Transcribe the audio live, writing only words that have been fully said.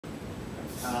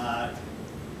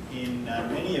in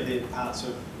many of the parts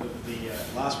of the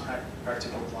last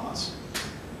practical class.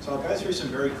 So I'll go through some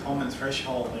very common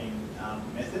thresholding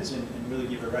methods and really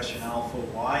give a rationale for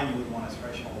why you would want to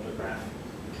threshold a graph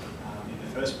in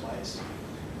the first place.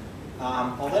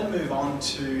 I'll then move on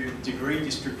to degree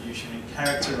distribution and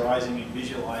characterizing and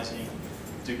visualizing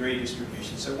degree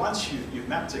distribution. So once you've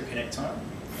mapped a connectome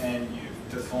and you've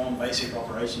performed basic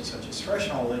operations such as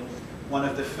thresholding, one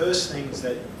of the first things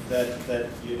that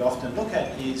you'd often look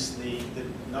at is the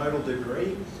nodal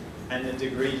degree and the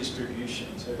degree distribution.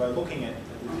 So by looking at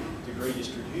the degree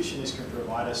distribution, this can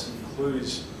provide us some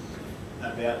clues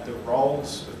about the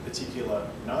roles of particular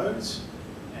nodes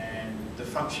and the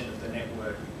function of the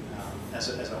network as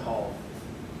a whole.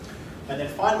 And then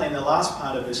finally, in the last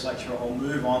part of this lecture, I'll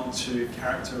move on to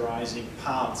characterizing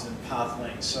paths and path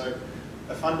lengths. So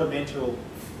a fundamental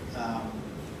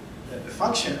the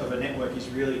function of a network is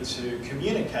really to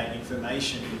communicate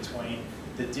information between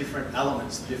the different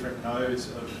elements, the different nodes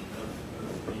of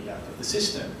the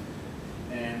system.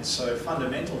 And so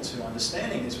fundamental to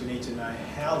understanding this, we need to know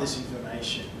how this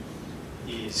information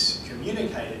is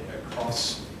communicated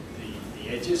across the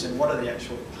edges and what are the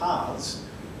actual paths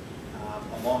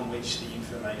along which the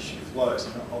information flows.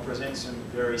 And I'll present some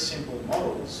very simple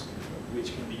models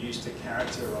which can be used to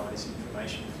characterize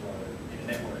information flow in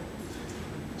a network.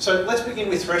 So let's begin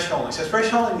with thresholding. So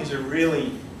thresholding is a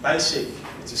really basic,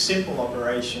 it's a simple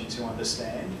operation to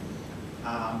understand.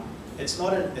 It's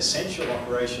not an essential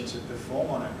operation to perform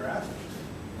on a graph,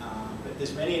 but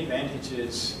there's many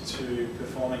advantages to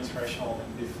performing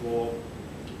thresholding before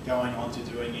going on to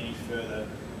doing any further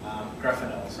graph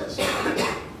analysis.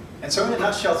 And so in a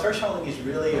nutshell, thresholding is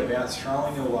really about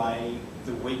throwing away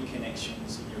the weak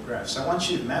connections in your graph. So once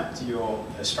you've mapped your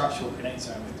structural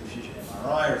connectome with diffusion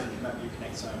MRI, or if you've mapped your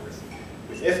connectome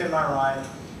with fMRI,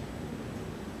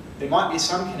 there might be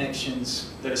some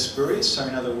connections that are spurious. So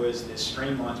in other words, there's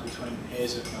streamlines between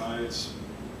pairs of nodes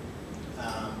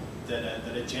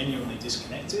that are genuinely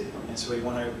disconnected, and so we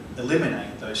want to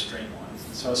eliminate those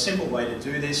streamlines. So a simple way to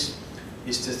do this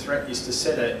is to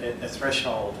set a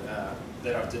threshold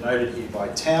that I've denoted here by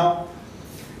tau,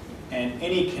 and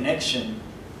any connection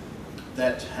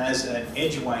that has an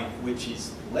edge weight which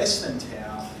is less than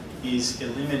tau is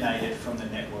eliminated from the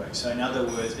network. So in other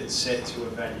words, it's set to a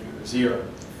value of 0.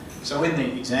 So in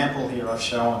the example here, I've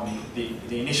shown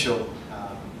the initial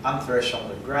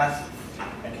unthresholded graph,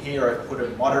 and here I've put a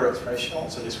moderate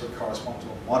threshold, so this would correspond to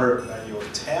a moderate value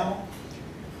of tau,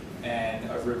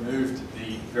 and I've removed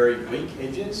the very weak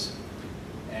edges.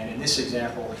 And in this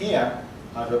example here,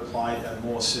 I've applied a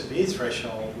more severe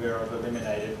threshold where I've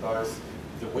eliminated both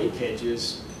the weak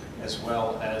edges as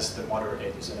well as the moderate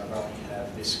edges, and I only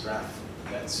have this graph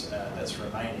that's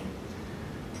remaining.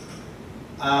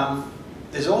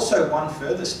 There's also one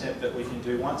further step that we can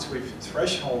do once we've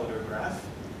thresholded a graph.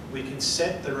 We can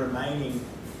set the remaining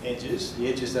edges, the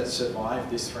edges that survive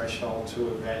this threshold, to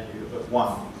a value of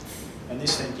 1. And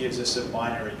this then gives us a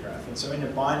binary graph. And so in a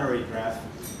binary graph,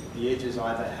 the edges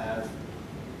either have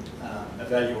a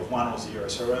value of 1 or 0.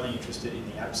 So we're only interested in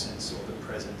the absence or the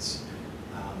presence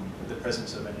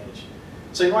of an edge.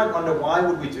 So you might wonder, why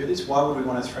would we do this? Why would we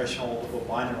want to threshold or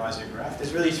binarize a graph?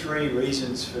 There's really 3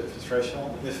 reasons for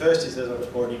thresholding. The first is, as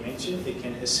I've already mentioned, it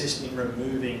can assist in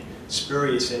removing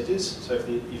spurious edges. So if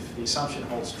the assumption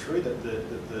holds true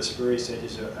that the spurious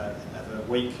edges have a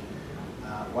weak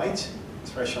weight,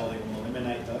 thresholding will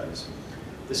eliminate those.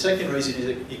 The second reason is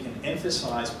it can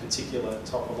emphasize particular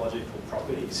topological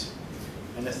properties.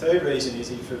 And the third reason is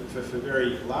for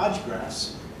very large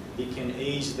graphs, it can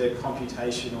ease the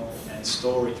computational and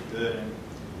storage burden,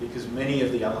 because many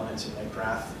of the elements in the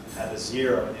graph have a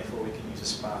 0, and therefore we can use a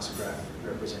sparse graph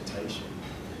representation.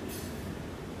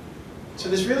 So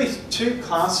there's really two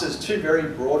very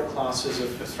broad classes of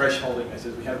thresholding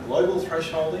methods. We have global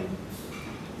thresholding,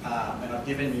 and I've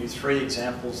given you 3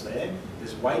 examples there.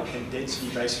 There's weight and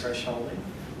density-based thresholding.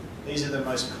 These are the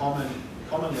most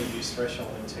commonly used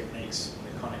thresholding techniques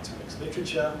in the Connectomics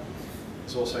literature.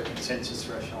 There's also consensus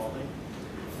thresholding.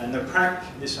 And the prac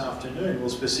this afternoon will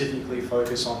specifically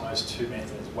focus on those 2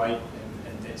 methods, weight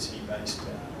and density-based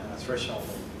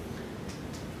thresholding.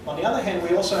 On the other hand,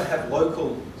 we also have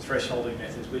local thresholding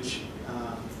methods, which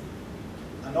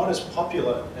are not as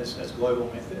popular as global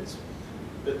methods,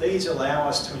 but these allow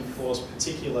us to enforce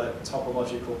particular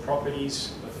topological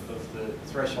properties of the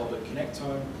thresholded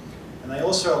connectome, and they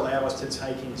also allow us to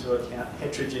take into account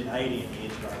heterogeneity in the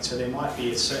edge weight. So there might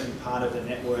be a certain part of the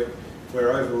network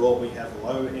where overall we have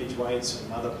low edge weights,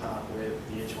 and another part where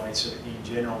the edge weights are in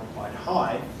general quite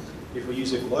high. If we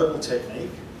use a global technique,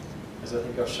 as I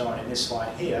think I've shown in this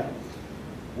slide here,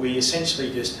 we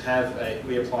essentially just have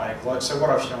we apply a globe. So what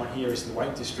I've shown here is the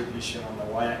weight distribution on the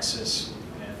y-axis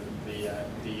and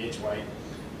the edge weight.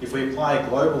 If we apply a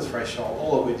global threshold,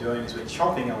 all that we're doing is we're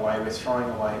chopping away, we're throwing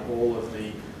away all of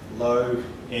the low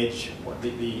edge,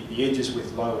 the edges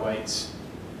with low weights.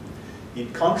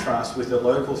 In contrast with the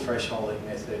local thresholding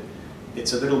method,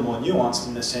 it's a little more nuanced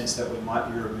in the sense that we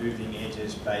might be removing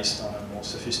edges based on a more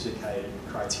sophisticated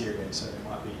criterion. So there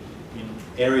might be in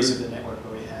areas of the network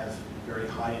where we have very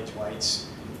high edge weights,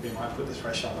 we might put the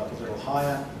threshold up a little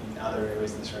higher. In other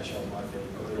areas, the threshold might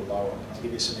be a little lower. I'll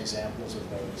give you some examples of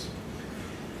those.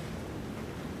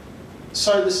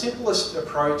 So the simplest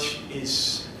approach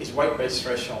is weight-based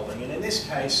thresholding, and in this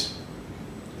case,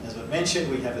 as I've mentioned,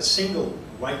 we have a single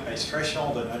weight-based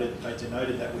threshold. I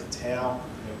denoted that with tau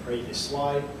in the previous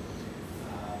slide,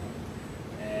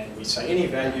 and we say any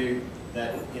value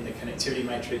that in the connectivity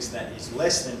matrix that is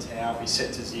less than tau be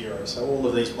set to 0. So all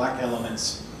of these black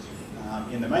elements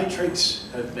in the matrix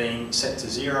have been set to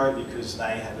 0 because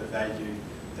they have a value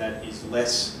that is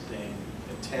less than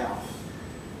tau.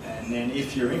 And then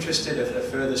if you're interested, a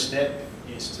further step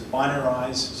is to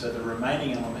binarize, so the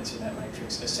remaining elements in that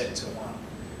matrix are set to 1.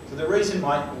 So the reason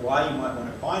why you might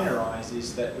want to binarize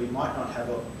is that we might not have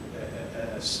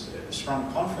a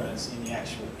strong confidence in the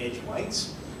actual edge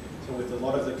weights. So with a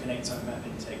lot of the connectome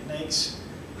mapping techniques,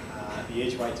 the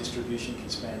edge weight distribution can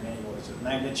span many orders of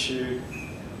magnitude, and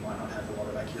we might not have a lot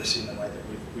of accuracy in the way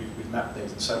that we've mapped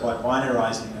these. And so by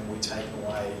binarizing them, we take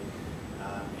away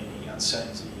any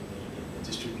uncertainty in the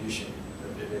distribution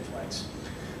of edge weights.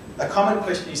 A common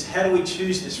question is, how do we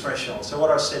choose this threshold? So what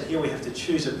I said here, we have to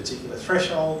choose a particular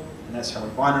threshold, and that's how we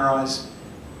binarize.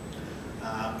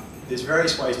 There's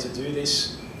various ways to do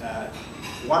this.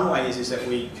 One way is that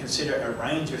we consider a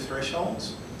range of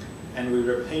thresholds, and we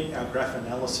repeat our graph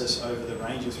analysis over the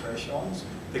range of thresholds.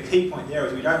 The key point there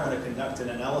is we don't want to conduct an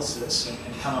analysis and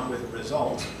come up with a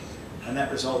result, and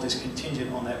that result is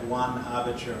contingent on that one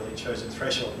arbitrarily chosen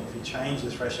threshold. And if you change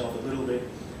the threshold a little bit,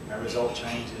 our result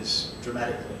changes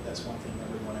dramatically. That's one thing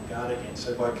that we want to guard against.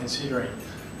 So by considering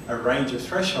a range of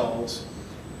thresholds,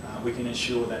 we can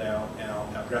ensure that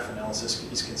our graph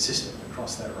analysis is consistent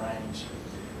across that range.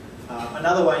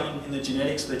 Another way in the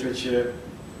genetics literature,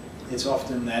 it's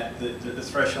often that the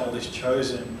threshold is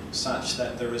chosen such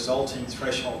that the resulting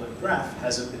thresholded graph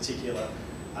has a particular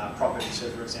property. So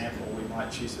for example, we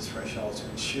might choose the threshold to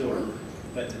ensure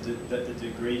that the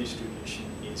degree distribution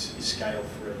is scale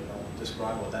free. I'll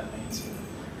describe what that means in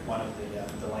one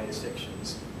of the later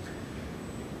sections.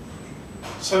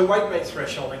 So weight-based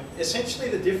thresholding, essentially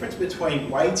the difference between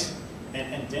weight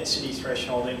and density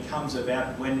thresholding comes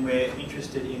about when we're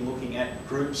interested in looking at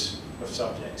groups of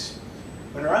subjects.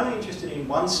 When we're only interested in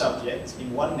one subject,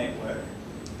 in one network,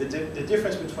 the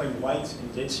difference between weight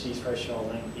and density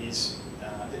thresholding is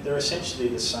they're essentially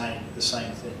the same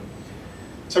thing.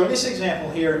 So in this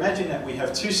example here, imagine that we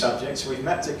have two subjects. So we've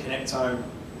mapped a connectome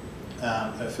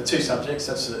for two subjects.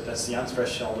 That's the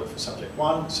unthresholded for subject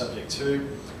 1, subject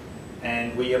 2.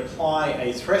 And we apply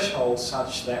a threshold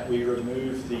such that we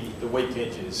remove the weak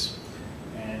edges.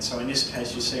 And so in this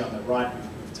case, you see on the right,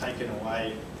 we've taken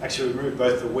away, actually removed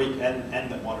both the weak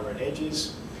and the moderate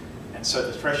edges. And so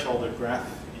the thresholded graph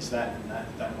is that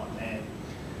one there.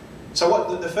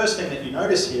 So the first thing that you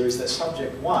notice here is that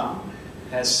subject 1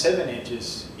 has 7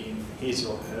 edges in his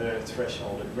or her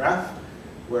thresholded graph,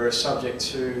 whereas subject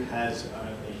 2 has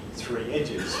only 3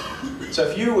 edges. So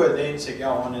if you were then to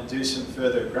go on and do some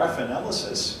further graph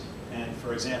analysis and,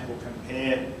 for example,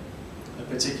 compare a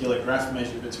particular graph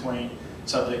measure between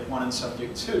subject 1 and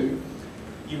subject 2,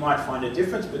 you might find a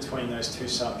difference between those two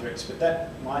subjects, but that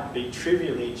might be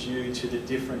trivially due to the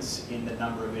difference in the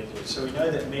number of edges. So we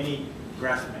know that many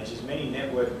graph measures, many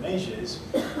network measures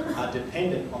are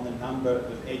dependent on the number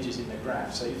of edges in the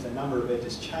graph. So if the number of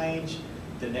edges change,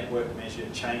 the network measure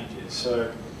changes.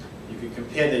 So you could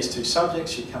compare these two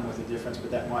subjects, you come with a difference, but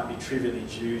that might be trivially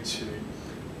due to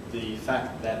the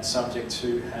fact that subject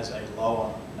 2 has a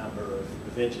lower number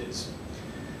of edges.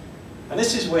 And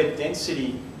this is where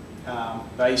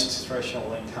density-based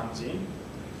thresholding comes in.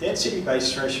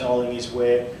 Density-based thresholding is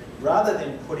where, rather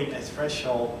than putting a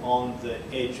threshold on the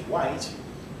edge weight,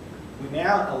 we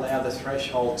now allow the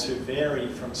threshold to vary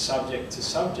from subject to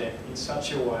subject in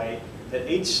such a way that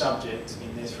each subject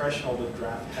in their thresholded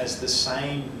graph has the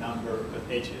same number of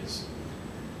edges.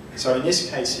 So in this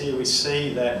case here, we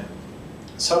see that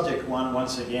subject 1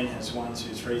 once again has 1,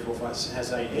 2, 3, 4, 5,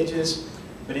 has 8 edges.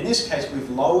 But in this case, we've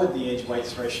lowered the edge weight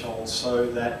threshold so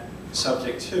that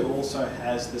subject 2 also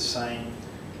has the same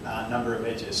number of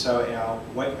edges. So our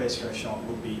weight-based threshold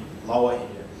would be lower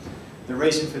here. The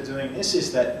reason for doing this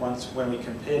is that when we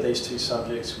compare these two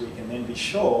subjects, we can then be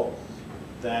sure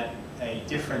that a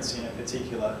difference in a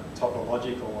particular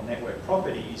topological or network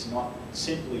property is not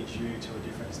simply due to a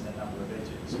difference in the number of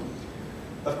edges.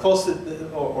 Of course,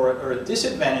 or a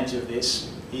disadvantage of this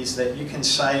is that you can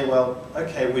say, well,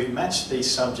 okay, we've matched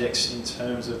these subjects in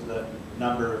terms of the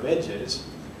number of edges,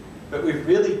 but we've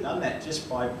really done that just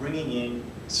by bringing in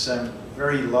some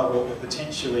very low or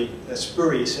potentially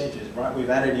spurious edges, right? We've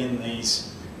added in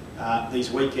these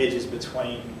weak edges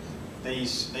between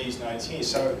these nodes here.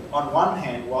 So on one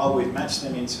hand, while we've matched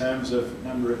them in terms of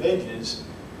number of edges,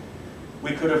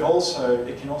 we could have also,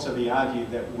 it can also be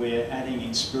argued that we're adding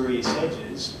in spurious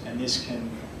edges, and this can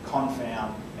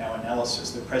confound our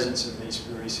analysis. The presence of these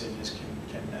spurious edges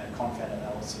can confound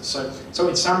analysis. So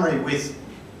in summary, with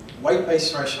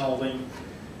weight-based thresholding,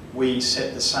 we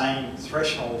set the same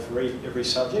threshold for every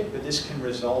subject, but this can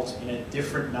result in a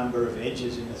different number of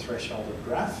edges in the thresholded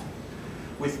graph.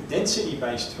 With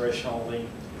density-based thresholding,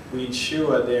 we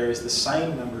ensure there is the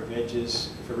same number of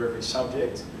edges for every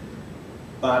subject,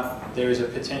 but there is a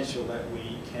potential that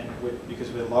we can, because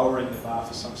we're lowering the bar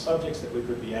for some subjects, that we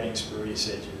could be adding spurious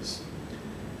edges.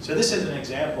 So this is an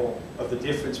example of the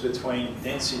difference between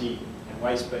density and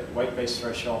weight-based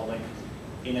thresholding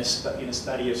in a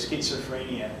study of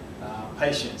schizophrenia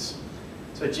patients.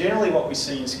 So generally what we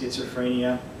see in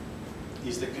schizophrenia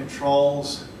is that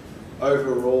controls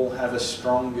overall have a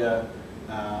stronger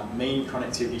mean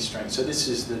connectivity strength. So this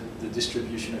is the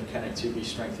distribution of connectivity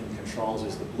strength in controls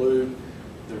is the blue.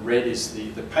 The red is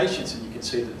the patients, and you can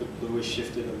see that the blue is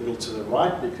shifted a little to the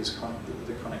right because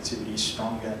the connectivity is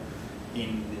stronger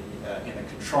in the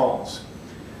controls.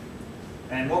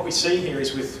 And what we see here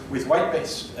is with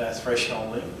weight-based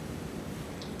thresholding,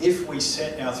 if we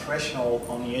set our threshold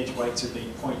on the edge weight to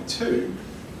be 0.2,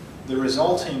 the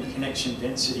resulting connection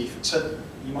density, so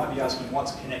you might be asking,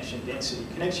 what's connection density?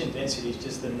 Connection density is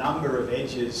just the number of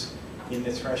edges in the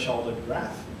thresholded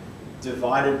graph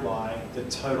divided by the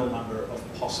total number of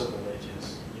possible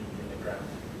edges in the graph.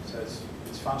 So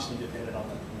it's functionally dependent on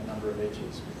the number of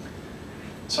edges.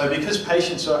 So because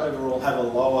patients overall have a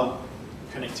lower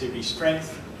connectivity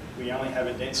strength, we only have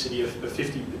a density of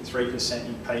 53%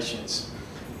 in patients.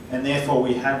 And therefore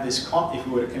we have this, if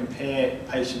we were to compare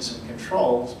patients and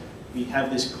controls, we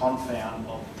have this confound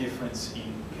of difference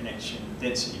in connection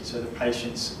density. So the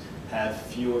patients have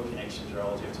fewer connections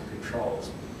relative to controls.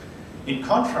 In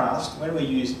contrast, when we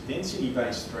use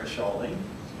density-based thresholding,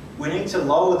 we need to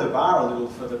lower the bar a little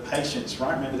for the patients,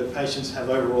 right? Remember, the patients have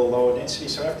overall lower density,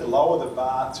 so we have to lower the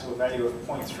bar to a value of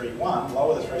 0.31,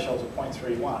 lower the threshold to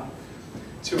 0.31,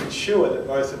 to ensure that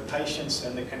both the patients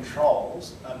and the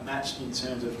controls are matched in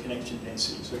terms of connection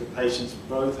density. So the patients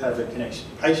both have a connection,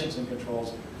 patients and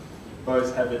controls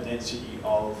both have a density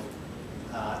of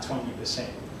 20%.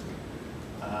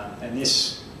 And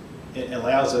this, it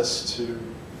allows us to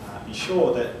be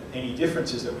sure that any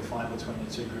differences that we find between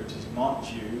the two groups is not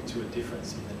due to a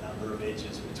difference in the number of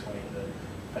edges between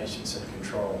the patients and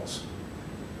controls.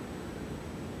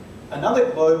 Another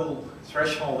global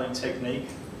thresholding technique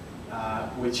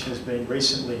which has been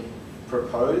recently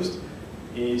proposed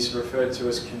is referred to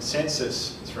as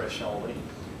consensus thresholding.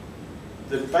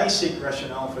 The basic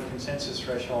rationale for consensus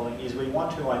thresholding is we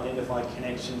want to identify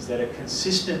connections that are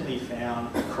consistently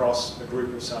found across a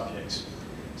group of subjects.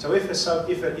 So if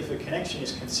a connection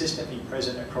is consistently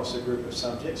present across a group of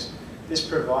subjects, this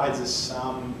provides us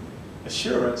some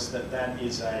assurance that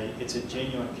it's a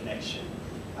genuine connection.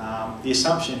 The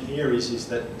assumption here is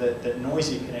that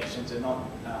noisy connections are not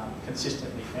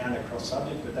consistently found across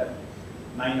subjects, but that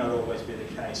may not always be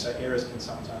the case. So errors can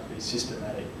sometimes be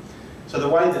systematic. So the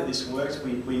way that this works,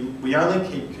 we only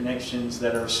keep connections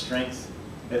that are of strength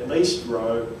at least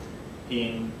rho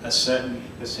in a certain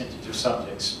percentage of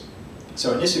subjects.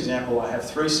 So in this example, I have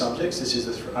 3 subjects. This is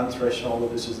the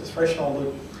unthresholded, this is the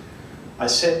thresholded. I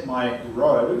set my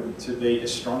rho to be a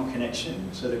strong connection,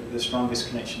 so the strongest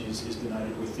connection is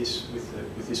denoted with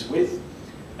this width.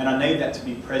 And I need that to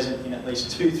be present in at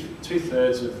least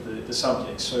two-thirds of the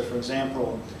subjects. So for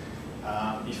example,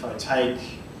 if I take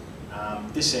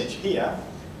this edge here,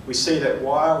 we see that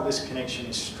while this connection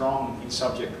is strong in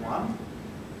subject 1,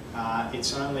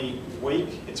 it's only weak,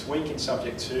 it's weak in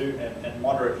subject 2 and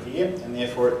moderate here, and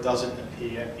therefore it doesn't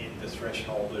appear in the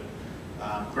thresholded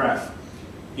graph.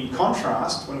 In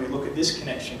contrast, when we look at this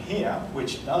connection here,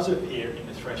 which does appear in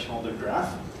the thresholded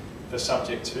graph for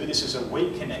subject 2, this is a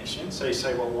weak connection. So you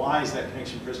say, well, why is that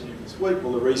connection present if it's weak?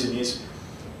 Well, the reason is,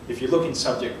 if you look in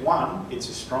subject 1, it's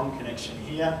a strong connection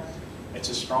here, it's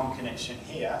a strong connection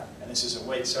here, and this is a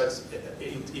weak. So it's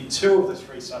in 2 of the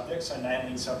 3 subjects, so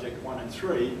namely in subject 1 and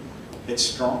 3, it's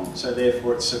strong, so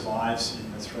therefore it survives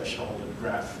in the thresholded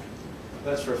graph.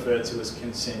 That's referred to as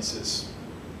consensus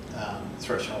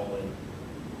thresholding.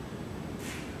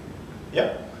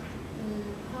 Yep.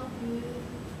 How do you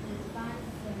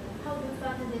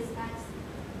find this X?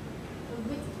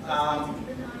 Which is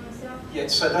dependent on yourself? Yeah,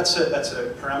 so that's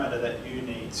a parameter that you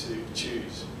need to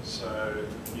choose. So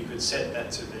you could set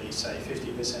that to be, say,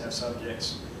 50% of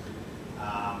subjects.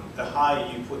 The higher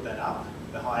you put that up,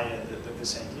 the higher the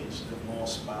percentage, the more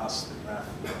sparse the graph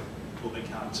will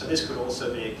become. So this could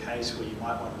also be a case where you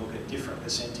might want to look at different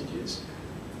percentages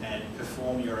and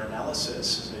perform your analysis.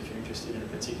 So if you're interested in a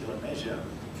particular measure,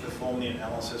 perform the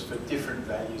analysis for different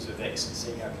values of X and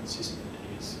see how consistent it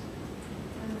is.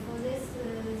 And for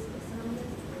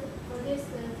this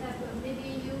type of, maybe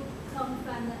you can't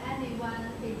find any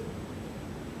one edge.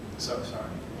 So, sorry?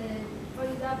 For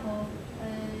example,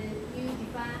 you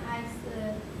define X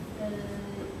 2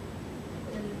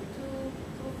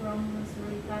 from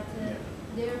 3, but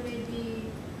there may be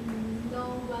no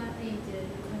one edge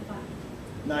you can find.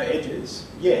 No edges?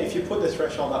 Yeah, if you put the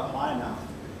threshold up high enough,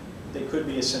 there could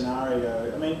be a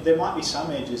scenario. I mean, there might be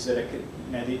some edges that are, you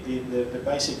know, the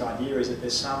basic idea is that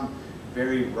there's some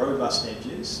very robust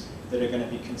edges that are going to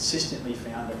be consistently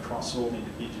found across all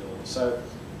individuals. So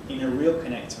in a real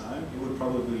connectome, it would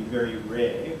probably be very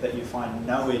rare that you find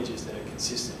no edges that are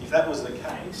consistent. If that was the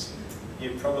case,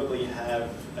 you'd probably have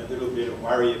a little bit of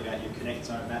worry about your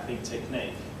connectome mapping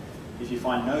technique if you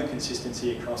find no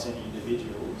consistency across any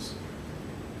individuals.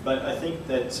 But I think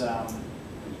that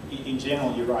in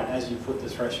general, you're right. As you put the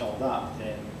threshold up,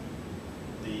 then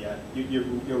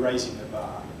you're raising the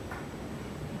bar.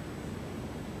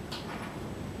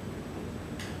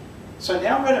 So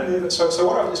now I'm going to move. So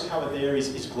what I've just covered there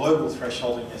is global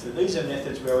thresholding method. These are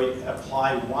methods where we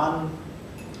apply one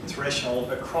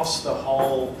threshold across the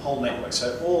whole network.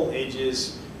 So all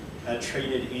edges are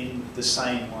treated in the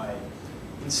same way.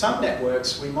 In some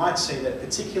networks, we might see that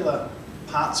particular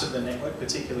parts of the network,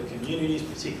 particular communities,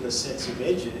 particular sets of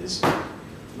edges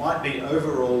might be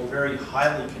overall very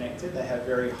highly connected. They have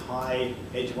very high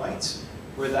edge weights,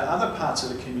 where the other parts of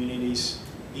the communities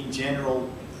in general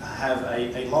have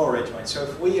a lower edge weight. So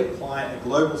if we apply a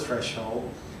global threshold,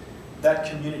 that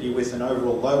community with an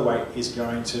overall low weight is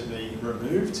going to be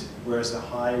removed, whereas the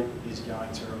high is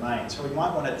going to remain. So we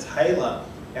might want to tailor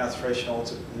our threshold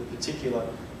to the particular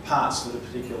parts, to the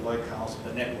particular locales of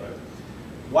the network.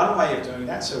 One way of doing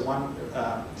that, so one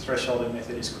thresholding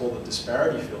method is called the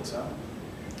disparity filter.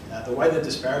 The way the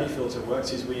disparity filter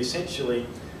works is we essentially,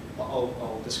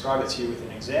 I'll describe it to you with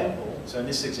an example. So in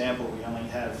this example, we only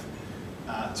have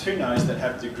 2 nodes that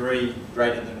have degree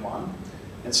greater than 1.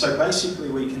 And so basically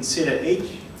we consider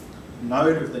each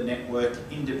node of the network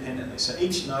independently. So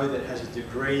each node that has a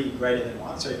degree greater than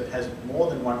 1, so if it has more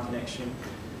than one connection,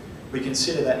 we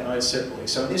consider that node separately.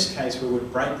 So in this case, we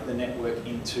would break the network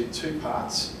into 2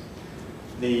 parts.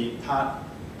 The part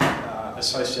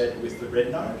associated with the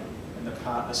red node and the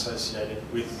part associated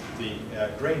with the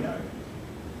green node.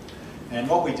 And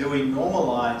what we do, we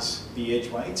normalize the edge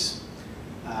weights.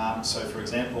 So for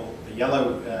example, the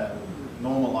yellow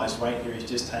normalized weight here is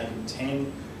just taking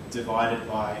 10 divided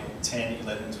by 10,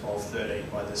 11, 12, 13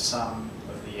 by the sum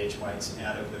of the edge weights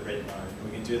out of the red node.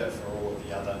 We can do that for all of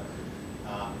the other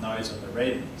nodes on the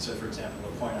red. So for example,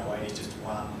 the 0.08 is just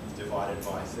 1 divided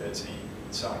by 13,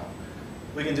 and so on.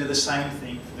 We can do the same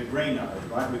thing for the green node,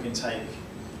 right? We can take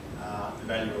the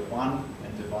value of 1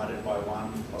 and divide it by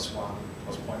 1 plus 1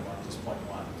 plus 0.1 plus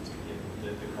 0.1 to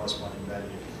get the corresponding value.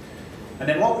 And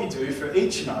then what we do for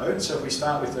each node, so if we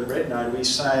start with the red node, we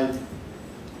say,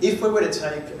 if we were to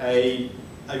take a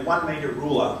 1 meter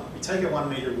ruler, we take a 1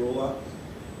 meter ruler,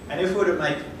 and if we were to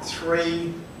make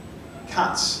 3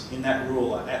 cuts in that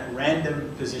ruler at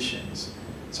random positions.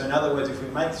 So in other words, if we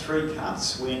make 3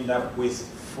 cuts, we end up with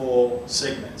 4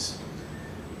 segments.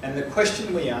 And the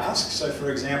question we ask, so for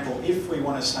example, if we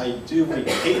want to say, do we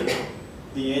hit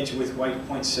the edge with weight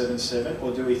 0.77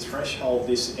 or do we threshold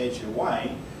this edge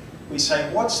away, we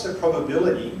say, what's the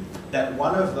probability that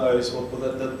one of those, or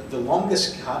the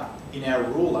longest cut in our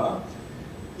ruler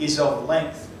is of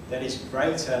length that is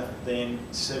greater than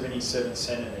 77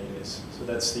 centimetres. So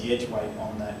that's the edge weight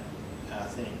on that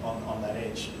on that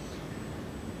edge.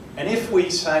 And if we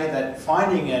say that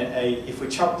finding if we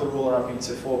chop the ruler up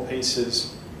into 4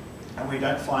 pieces and we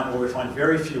don't find, or we find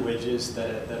very few edges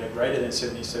that are greater than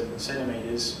 77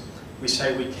 centimetres, we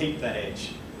say we keep that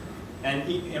edge. And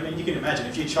I mean, you can imagine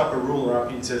if you chop a ruler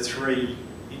up into 3,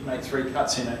 you make 3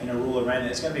 cuts in a ruler random,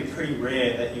 it's going to be pretty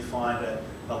rare that you find a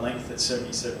length that's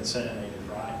 77 centimetres,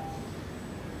 right?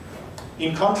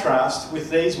 In contrast,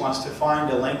 with these ones, to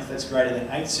find a length that's greater than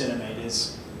 8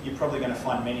 centimetres, you're probably going to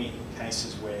find many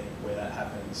cases where that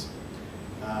happens.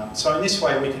 So in this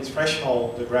way, we can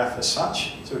threshold the graph as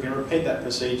such. So we can repeat that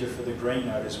procedure for the green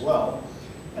node as well.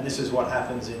 And this is what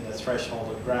happens in the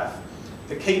thresholded graph.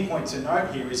 The key point to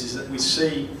note here is that we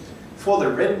see for the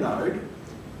red node,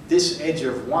 this edge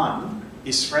of 1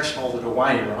 is thresholded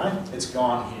away, right? It's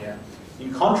gone here.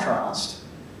 In contrast,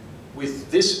 with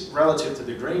this relative to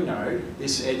the green node,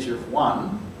 this edge of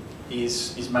 1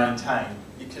 is maintained,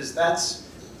 because that's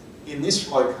in this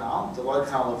locale, the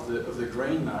locale of the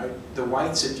green node, the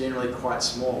weights are generally quite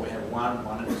small. We have 1,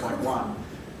 1 and 0.1.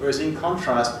 Whereas in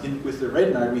contrast, with the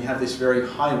red node, we have this very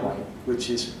high weight, which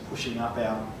is pushing up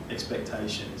our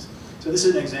expectations. So this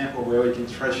is an example where we can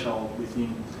threshold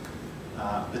within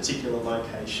particular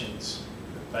locations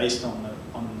based on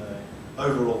the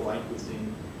overall weight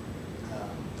within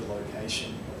the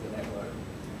location of the network.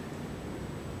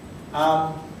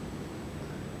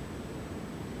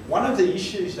 One of the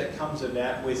issues that comes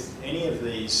about with any of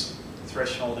these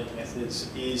thresholding methods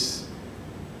is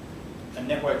a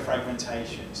network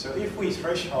fragmentation. So if we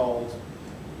threshold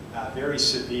very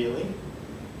severely,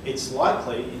 it's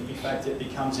likely, in fact it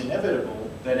becomes inevitable,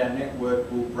 that our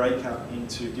network will break up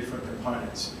into different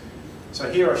components. So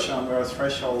here I've shown where I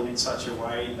threshold in such a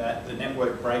way that the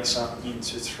network breaks up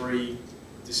into 3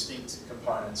 distinct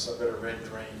components. So I've got a red,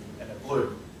 green and a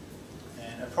blue.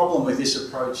 And a problem with this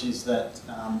approach is that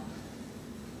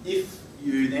if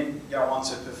you then go on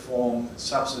to perform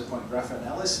subsequent graph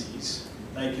analyses,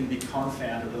 they can be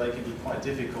confounded, or they can be quite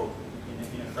difficult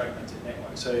in a fragmented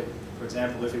network. So, for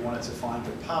example, if we wanted to find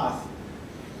the path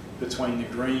between the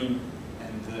green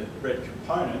and the red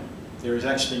component, there is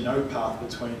actually no path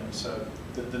between them. So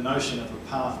the notion of a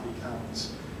path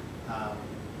becomes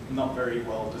not very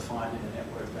well defined in a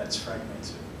network that's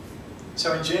fragmented.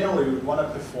 So in general, we would want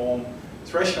to perform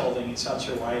thresholding in such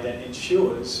a way that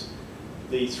ensures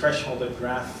the thresholded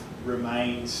graph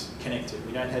remains connected.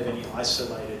 We don't have any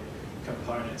isolated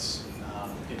components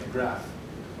in the graph.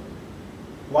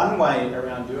 One way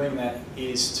around doing that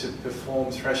is to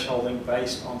perform thresholding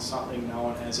based on something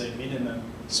known as a minimum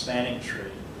spanning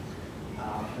tree.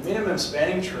 A minimum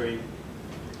spanning tree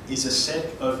is a set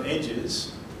of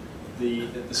edges, the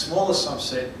smallest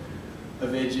subset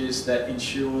of edges that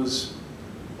ensures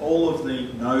all of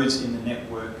the nodes in the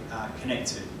network are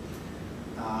connected.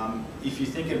 If you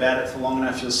think about it for long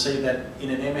enough, you'll see that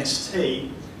in an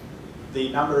MST, the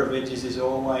number of edges is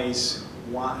always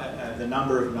the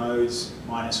number of nodes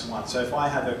minus 1. So if I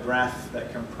have a graph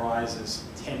that comprises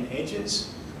 10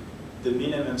 edges, the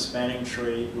minimum spanning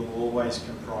tree will always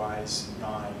comprise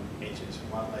 9 edges,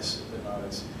 1 less of the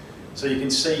nodes. So you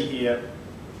can see here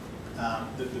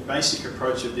the basic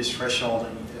approach of this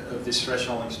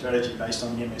thresholding strategy based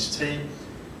on the MST.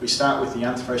 We start with the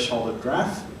unthresholded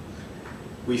graph.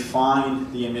 We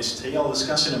find the MST. I'll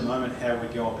discuss in a moment how we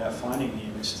go about finding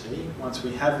the MST. Once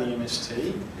we have the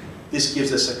MST, this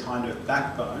gives us a kind of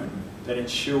backbone that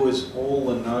ensures all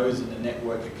the nodes in the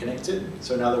network are connected.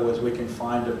 So in other words, we can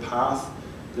find a path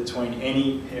between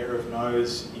any pair of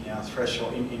nodes in our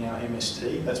threshold, in our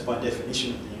MST. That's by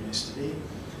definition of the MST.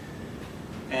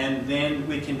 And then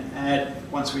we can add,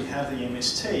 once we have the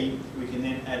MST, we can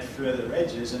then add further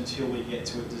edges until we get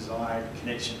to a desired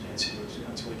connection density,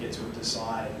 until we get to a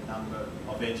desired number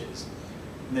of edges.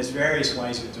 And there's various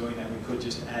ways of doing that. We could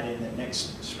just add in the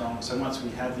next strong, so once we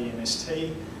have the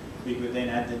MST, we could then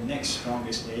add the next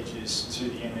strongest edges to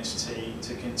the MST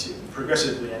to continue,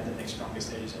 progressively add the next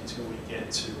strongest edges until we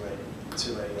get to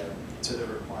the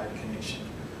required connection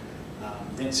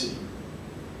density.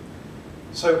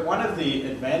 So one of the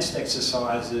advanced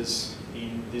exercises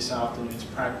in this afternoon's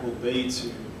prac will be to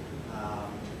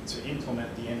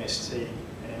implement the MST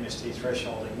and MST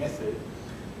thresholding method.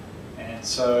 And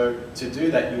so to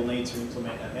do that, you'll need to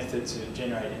implement a method to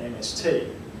generate an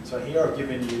MST. So here I've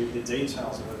given you the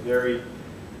details of a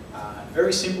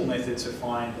very simple method to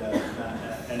find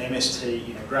an MST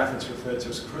in a graph. It's referred to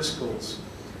as Kruskal's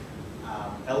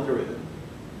algorithm.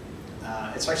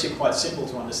 It's actually quite simple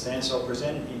to understand, so I'll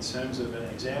present it in terms of an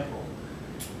example.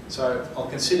 So I'll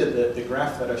consider the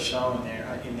graph that I've shown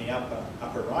there in the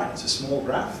upper right. It's a small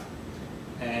graph,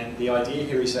 and the idea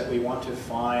here is that we want to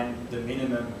find the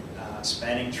minimum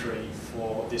spanning tree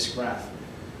for this graph.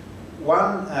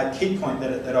 One key point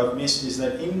that I've missed is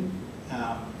that in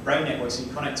brain networks, in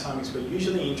connectomics, we're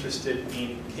usually interested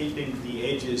in keeping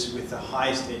the edges with the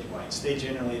highest edge weights. They're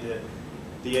generally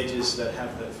the edges that have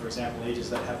for example, edges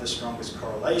that have the strongest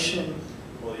correlation,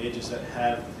 or the edges that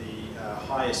have the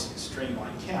highest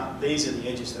streamline count. These are the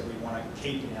edges that we want to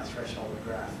keep in our threshold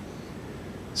graph.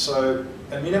 So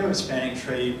a minimum spanning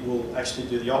tree will actually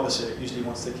do the opposite. It usually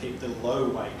wants to keep the low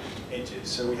weight edges.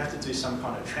 So we have to do some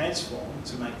kind of transform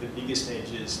to make the biggest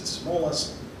edges the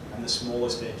smallest and the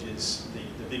smallest edges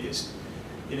the biggest.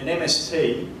 In an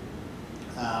MST,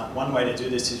 one way to do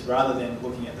this is rather than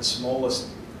looking at the smallest,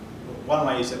 one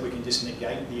way is that we can just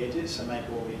negate the edges, so make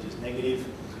all the edges negative.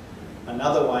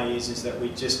 Another way is that we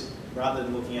just, rather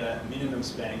than looking at a minimum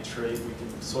spanning tree, we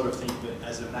can sort of think of it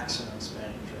as a maximum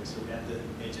spanning tree. So we add the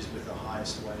edges with the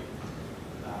highest weight.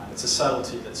 It's a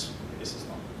subtlety that's, I guess it's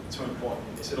not too important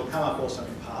in this. It'll come up also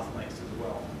in path length as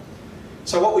well.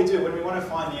 So what we do when we want to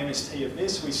find the MST of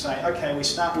this, we say, okay, we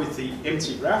start with the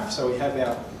empty graph. So we have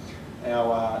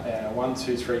our 1,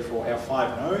 2, 3, 4, our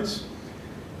 5 nodes.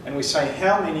 And we say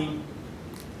how many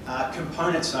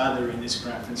components are there in this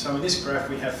graph. And so in this graph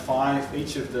we have 5,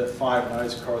 each of the 5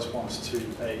 nodes corresponds to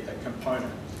a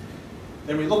component.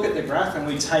 Then we look at the graph and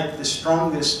we take the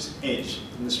strongest edge.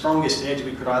 And the strongest edge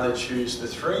we could either choose the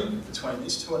 3 between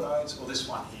these 2 nodes or this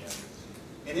one here.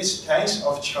 In this case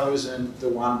I've chosen the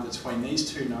one between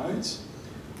these 2 nodes.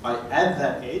 I add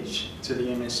that edge to the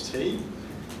MST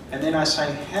and then I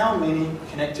say how many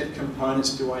connected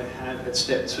components do I have at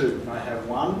step 2? And I have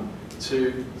 1,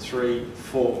 2, 3,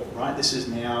 4, right? This is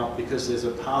now, because there's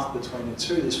a path between the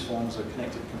 2, this forms a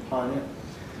connected component.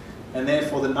 And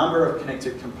therefore the number of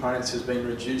connected components has been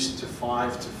reduced to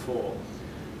 5 to 4.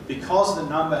 Because the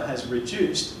number has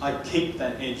reduced, I keep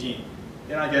that edge in.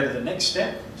 Then I go to the next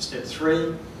step, step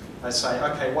 3. I say,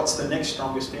 okay, what's the next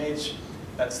strongest edge?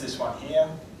 That's this one here.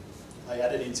 I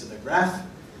add it into the graph.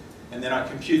 And then I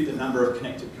compute the number of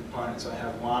connected components. I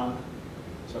have 1,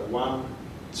 so 1,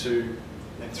 2,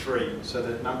 and 3. So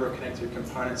the number of connected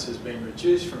components has been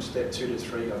reduced from step 2 to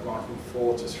 3. I've gone from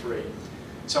 4 to 3.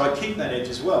 So I keep that edge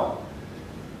as well.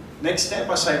 Next step,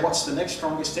 I say, what's the next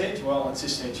strongest edge? Well, it's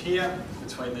this edge here,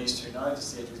 between these 2 nodes.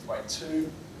 It's the edge with weight 2.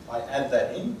 I add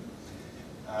that in.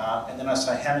 And then I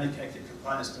say, how many connected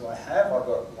components do I have? I've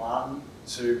got 1,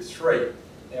 2, 3.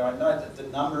 Now I note that the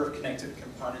number of connected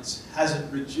components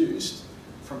hasn't reduced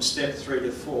from step 3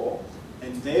 to 4,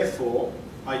 and therefore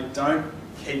I don't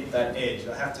keep that edge.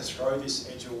 I have to throw this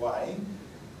edge away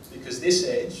because this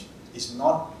edge is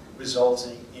not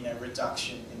resulting in a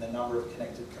reduction in the number of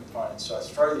connected components. So I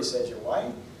throw this edge away,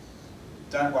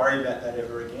 don't worry about that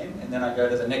ever again, and then I go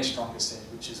to the next strongest edge,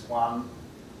 which is 1,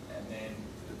 and then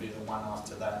it'll be the one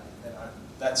after that.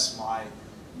 That's my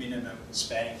minimum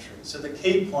spanning tree. So the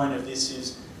key point of this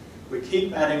is we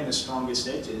keep adding the strongest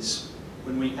edges.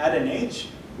 When we add an edge,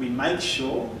 we make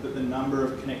sure that the number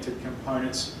of connected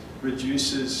components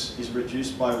is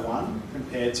reduced by 1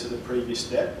 compared to the previous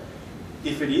step.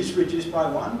 If it is reduced by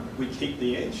 1, we keep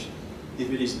the edge.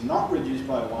 If it is not reduced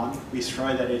by 1, we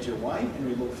throw that edge away and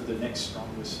we look for the next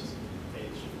strongest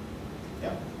edge.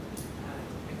 Yeah?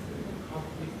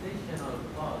 Computational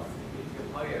cost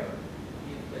is higher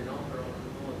if the number of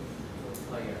nodes was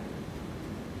higher.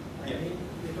 I mean,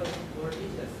 because for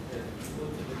each step, go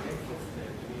to the next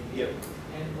step, we need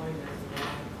n minus 1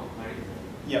 comparison.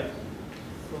 Yep.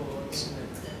 So in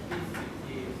the PCT,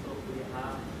 so we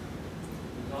have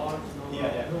large number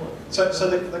of nodes. So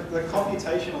the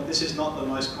computational, this is not the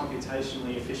most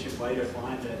computationally efficient way to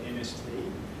find an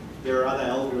MST. There are other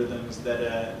algorithms that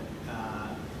are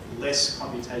less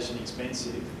computationally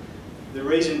expensive. The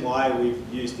reason why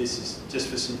we've used this is just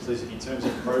for simplicity in terms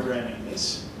of programming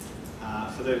this.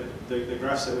 For the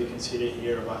graphs that we consider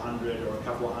here of 100 or a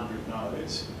couple of hundred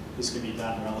nodes, this can be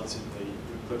done relatively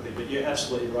quickly. But you're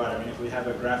absolutely right. I mean, if we have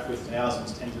a graph with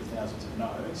thousands, tens of thousands of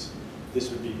nodes, this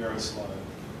would be very slow.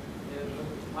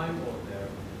 The time order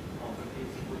of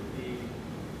this would be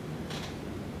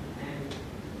n2,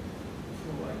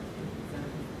 I think.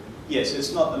 Yes,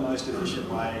 it's not the most efficient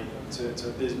way.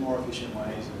 There's more efficient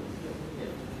ways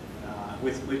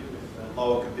with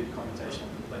lower computational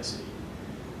complexity.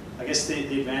 I guess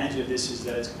the advantage of this is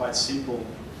that it's quite simple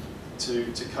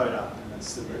to code up, and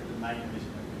that's the main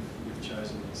reason that we've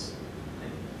chosen this.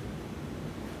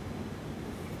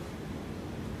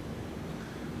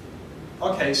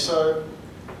 Okay, so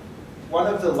one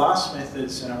of the last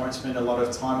methods, and I won't spend a lot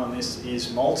of time on this,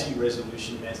 is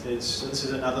multi-resolution methods. So this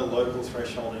is another local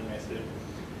thresholding method.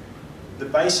 The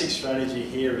basic strategy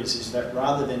here is that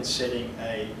rather than setting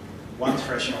one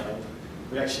threshold,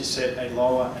 we actually set a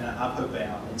lower and an upper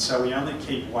bound. And so we only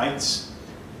keep weights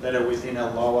that are within a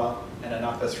lower and an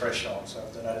upper threshold. So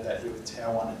I've denoted that here with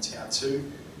tau 1 and tau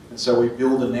 2. And so we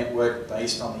build a network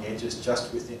based on the edges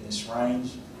just within this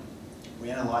range. We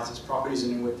analyze its properties,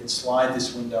 and then we can slide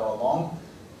this window along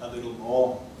a little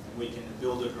more, and we can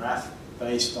build a graph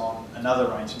based on another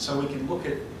range. And so we can look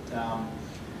at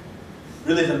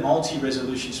really the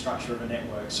multi-resolution structure of a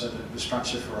network, so the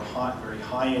structure for a very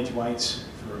high edge weights,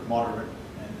 for a moderate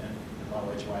and low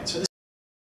edge weight. So this is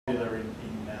popular in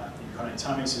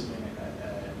Connectomics. Has been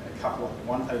a couple of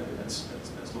one paper that's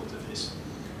looked at this.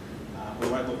 We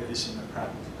won't look at this in the prac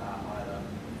either.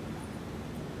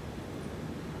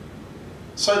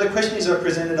 So the question is, I've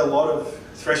presented a lot of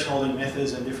thresholding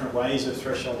methods and different ways of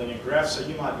thresholding a graph. So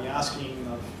you might be asking,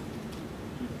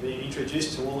 being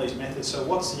introduced to all these methods, so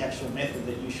what's the actual method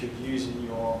that you should use in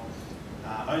your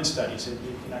own study? So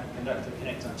you conduct a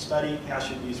connectome study, how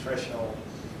should you threshold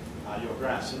your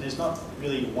graphs? And there's not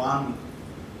really one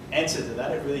answer to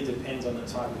that. It really depends on the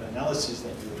type of analysis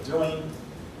that you are doing.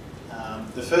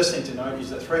 The first thing to note is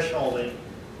that thresholding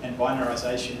and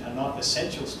binarization are not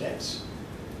essential steps.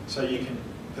 So you can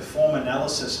perform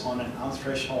analysis on an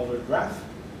unthresholded graph.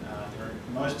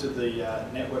 Most of the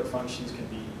network functions can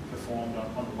be performed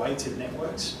on weighted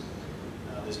networks.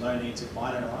 There's no need to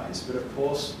binarize, but of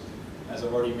course, as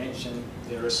I've already mentioned,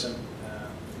 there are some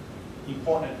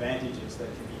important advantages that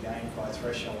can be gained by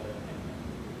thresholding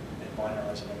and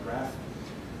binarizing a graph.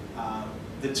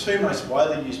 The two most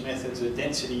widely used methods are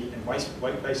density and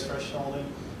weight-based thresholding.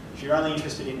 If you're only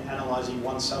interested in analysing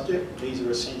one subject, these are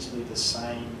essentially the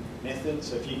same method.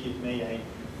 So if you give me a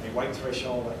weight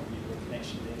threshold, I can give you a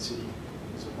connection density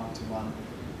as a one-to-one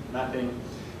mapping.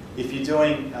 If you're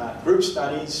doing group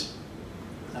studies,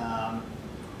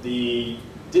 the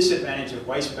disadvantage of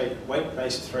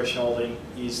weight-based thresholding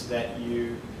is that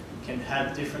you can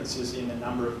have differences in the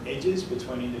number of edges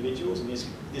between individuals, and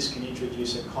this can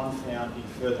introduce a confound in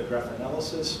further graph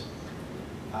analysis.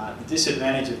 The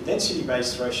disadvantage of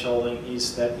density-based thresholding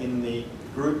is that in the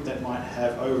group that might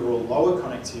have overall lower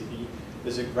connectivity,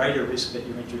 there's a greater risk that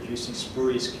you're introducing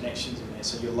spurious connections in there.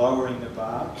 So you're lowering the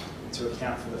bar to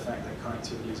account for the fact that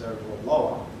connectivity is overall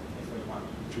lower, if we might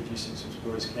be introducing some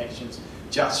spurious connections,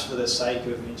 just for the sake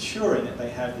of ensuring that they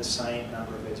have the same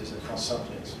number of edges across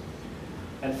subjects.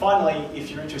 And finally, if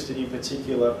you're interested in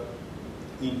particular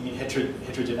in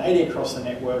heterogeneity across the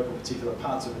network or particular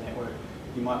parts of the network,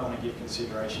 you might want to give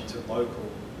consideration to local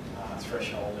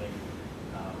thresholding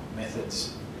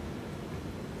methods.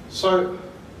 So,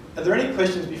 are there any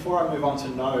questions before I move on to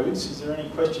nodes? Is there any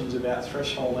questions about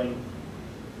thresholding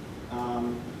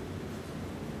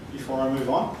before I move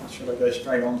on? Or should I go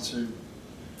straight on to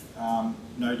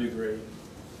node degree?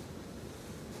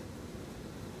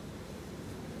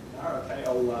 Okay,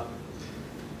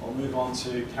 I'll move on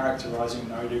to characterising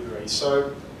node degree.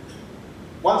 So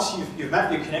once you've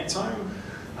mapped your connectome,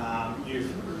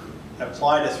 you've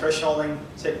applied a thresholding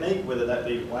technique, whether that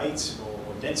be weight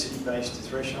or density-based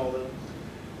thresholding.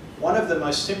 One of the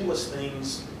most simplest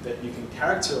things that you can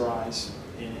characterise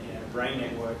in a brain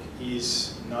network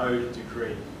is node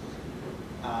degree.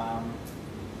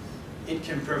 It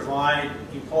can provide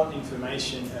important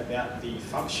information about the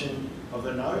function of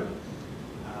a node.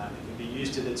 It can be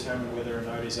used to determine whether a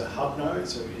node is a hub node,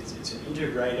 so it's an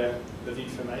integrator of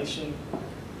information,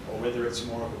 or whether it's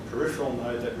more of a peripheral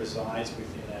node that resides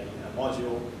within a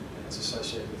module and it's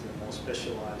associated with a more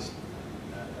specialised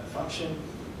function.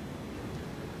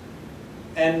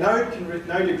 And node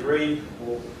degree,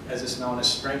 or as it's known as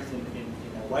strength in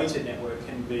a weighted network,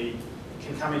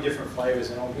 can come in different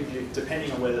flavours, and I'll give you,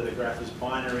 depending on whether the graph is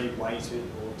binary, weighted,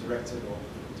 or directed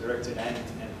and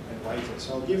weighted.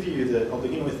 So I'll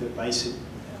begin with the basic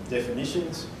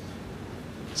definitions.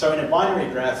 So in a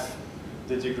binary graph,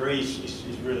 the degree is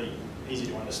really easy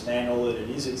to understand. All that it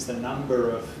is, it's the number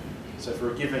of, so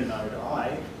for a given node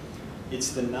I,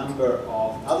 it's the number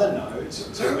of other nodes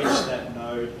to which that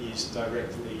node is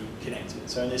directly connected.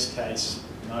 So in this case,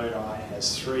 node I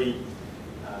has 3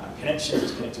 connections,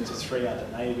 it's connected to 3 other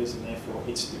neighbours, and therefore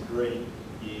its degree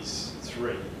is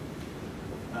 3.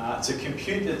 To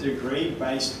compute the degree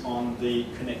based on the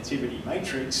connectivity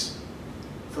matrix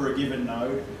for a given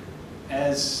node,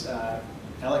 as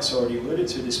Alex already alluded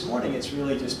to this morning, it's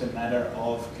really just a matter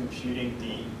of computing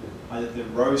either the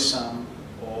row sum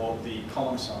or the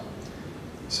column sum.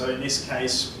 So in this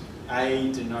case,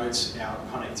 A denotes our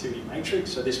connectivity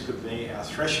matrix, so this could be our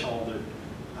thresholded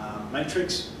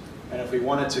matrix. And if we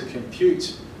wanted to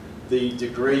compute the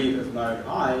degree of node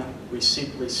I, we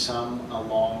simply sum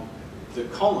along the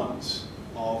columns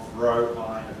of row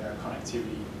I of our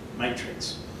connectivity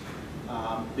matrix.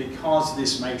 Because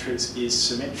this matrix is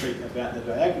symmetric about the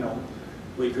diagonal,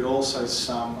 we could also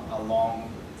sum along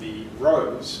the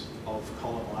rows of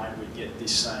column I and we'd get the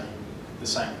same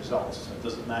result. So it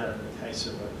doesn't matter in the case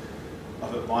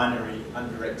of a binary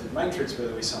undirected matrix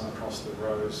whether we sum across the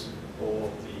rows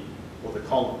or the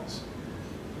columns.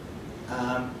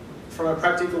 From a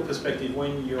practical perspective,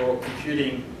 when you're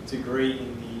computing degree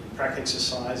in prac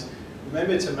exercise,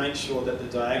 remember to make sure that the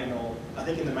diagonal, I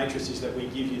think in the matrices that we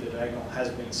give you, the diagonal has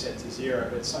been set to 0,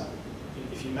 but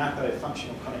if you map a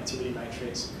functional connectivity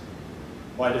matrix,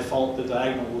 by default the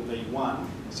diagonal will be 1.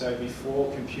 So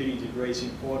before computing degree, it's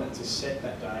important to set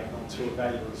that diagonal to a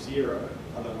value of 0,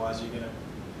 otherwise you're going to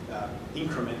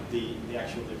increment the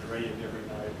actual degree of every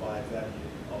node by a value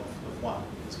of 1.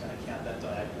 It's going to count that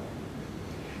diagonal.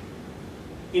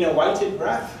 In a weighted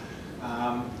graph,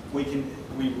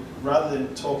 rather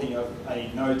than talking of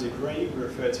a node degree, we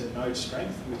refer to node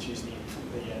strength, which is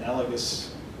the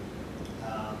analogous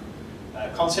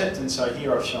concept. And so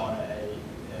here I've shown a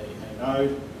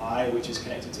node, I, which is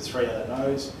connected to 3 other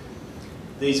nodes.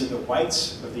 These are the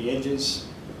weights of the edges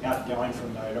outgoing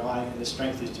from node I, and the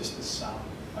strength is just the sum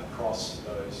across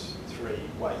those 3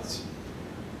 weights.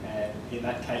 And in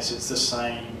that case, it's the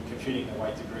same, computing the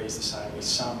weight degree is the same. We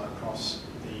sum across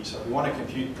so we want to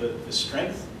compute the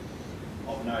strength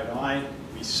of node I,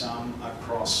 we sum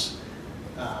across,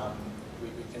 we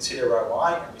consider row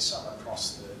I, and we sum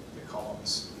across the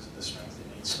columns, the strength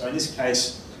in each. So in this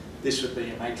case, this would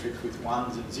be a matrix with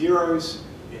 1s and 0s.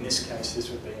 In this case, this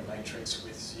would be a matrix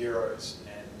with 0s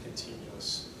and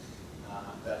continuous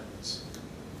values.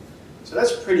 So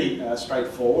that's pretty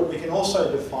straightforward. We can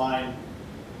also define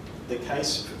in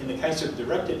the case of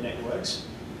directed networks,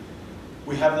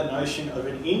 we have the notion of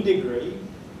an in degree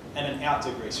and an out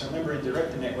degree. So remember, in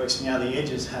directed networks now the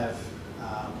edges have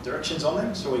directions on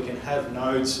them, so we can have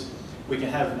nodes. We can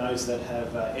have nodes that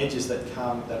have edges that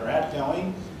are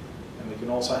outgoing, and we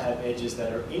can also have edges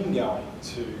that are ingoing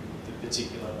to the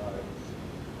particular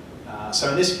node. So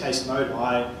in this case, node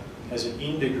I has an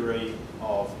in degree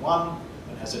of 1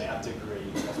 and has an out degree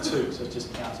of 2. So it's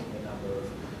just counting the number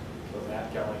of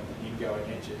outgoing and ingoing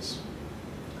edges.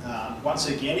 Once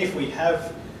again, if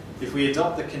we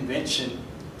adopt the convention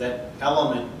that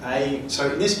element A,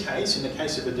 so in this case, in the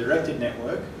case of a directed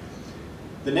network,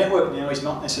 the network now is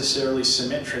not necessarily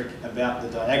symmetric about the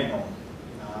diagonal.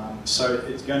 So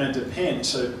it's going to depend.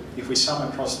 So if we sum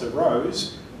across the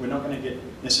rows, we're not going to get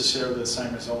necessarily the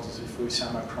same result as if we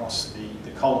sum across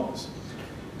the columns.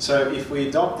 So if we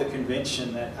adopt the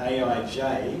convention that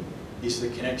Aij is the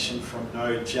connection from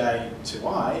node J to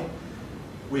I,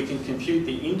 we can compute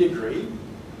the in degree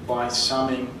by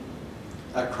summing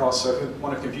across. So if we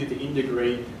want to compute the in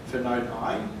degree for node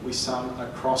I, we sum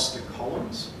across the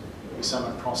columns, we sum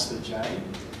across the J.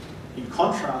 In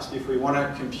contrast, if we want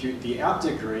to compute the out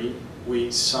degree,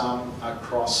 we sum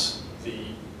across the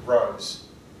rows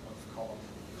of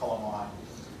column I.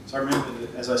 So remember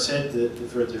that, as I said, that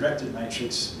for a directed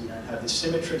matrix, we don't have this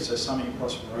symmetry, so summing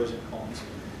across rows and columns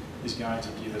is going to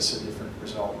give us a different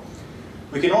result.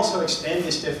 We can also extend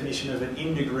this definition of an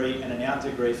in degree and an out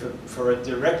degree for a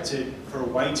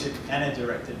weighted and a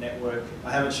directed network.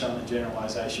 I haven't shown the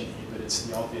generalization here, but it's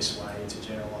the obvious way to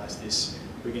generalize this.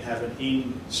 We can have an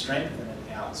in strength and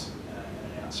an out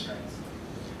strength.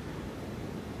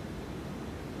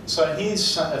 So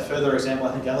here's a further example.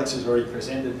 I think Alex has already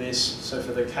presented this. So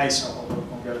for the case, I'll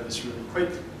go to this really quick.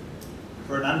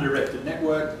 For an undirected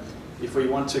network, if we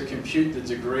want to compute the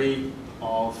degree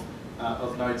of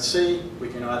node C, we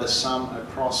can either sum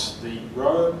across the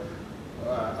row,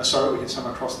 we can sum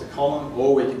across the column,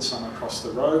 or we can sum across the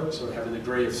row. So we have a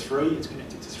degree of 3, it's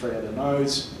connected to 3 other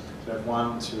nodes. So we have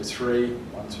 1, 2, 3,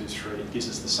 1, 2, 3, it gives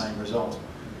us the same result.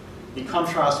 In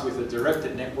contrast with a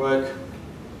directed network,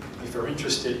 if we're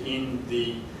interested in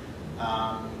the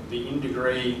in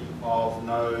degree of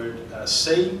node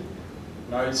C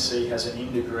has an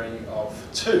in degree of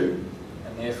 2,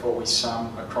 and therefore we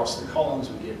sum across the columns,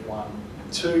 we get 1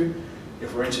 and 2.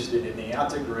 If we're interested in the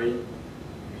out degree,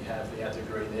 we have the out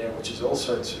degree there, which is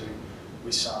also 2.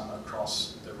 We sum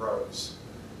across the rows.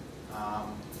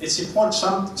 It's important,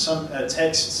 some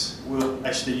texts will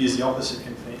actually use the opposite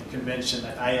convention,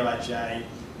 that Aij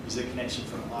is the connection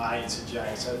from I to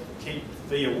J. So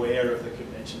be aware of the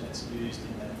convention that's used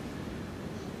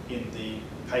in the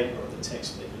paper or the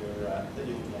text that you're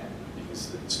looking at,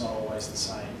 because it's not always the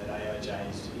same, that Aij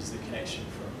is the connection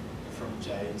from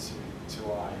J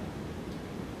to I.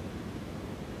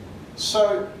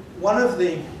 So one of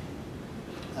the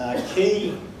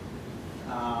key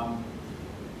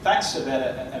facts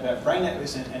about brain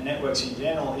networks and networks in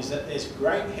general is that there's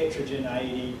great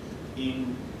heterogeneity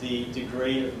in the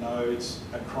degree of nodes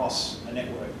across a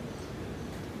network.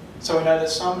 So we know that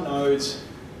some nodes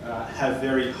have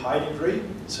very high degree,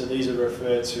 so these are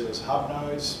referred to as hub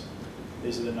nodes.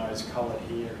 These are the nodes coloured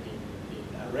here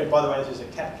in red. By the way, this is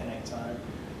a cat connectome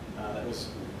that was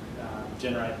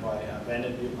generated by Martin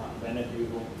van den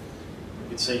Heuvel. You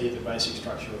can see here the basic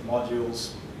structure of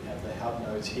modules. We have have the hub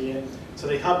nodes here. So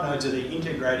the hub nodes are the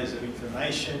integrators of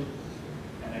information,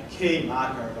 and a key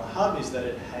marker of a hub is that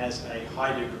it has a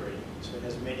high degree. So it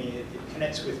has many,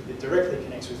 it directly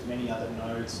connects with many other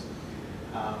nodes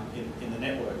in the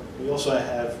network. We also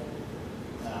have,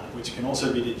 which can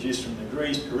also be deduced from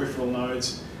degrees, peripheral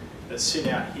nodes that sit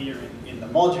out here in the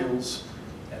modules,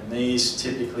 and these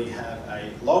typically have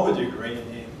a lower degree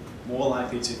and they're more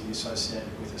likely to be associated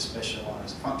with a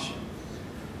specialized function.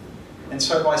 And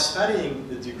so by studying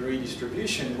the degree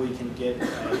distribution, we can get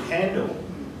a handle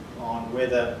on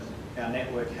whether our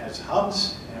network has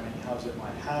hubs, how many hubs it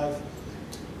might have,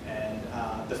 and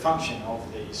the function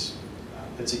of these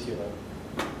particular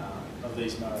of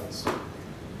these nodes.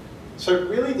 So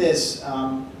really, there's,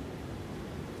 I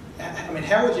mean,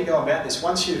 how would you go about this?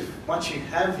 Once you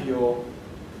have your,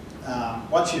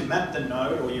 once you've mapped the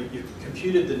node, or you've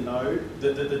computed the node,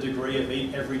 the degree of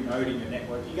every node in your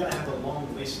network, you're going to have a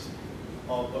long list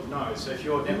of nodes. So if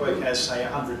your network has, say,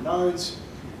 100 nodes,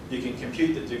 you can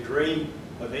compute the degree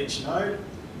of each node,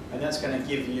 and that's going to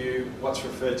give you what's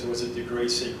referred to as a degree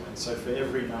sequence. So for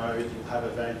every node, you'll have a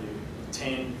value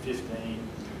 10, 15,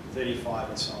 35,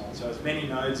 and so on. So as many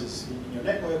nodes as in your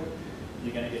network,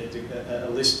 you're going to get a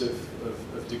list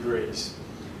of degrees.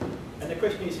 And the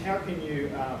question is, how can you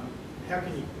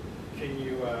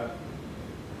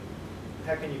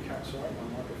sorry, my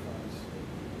microphone's.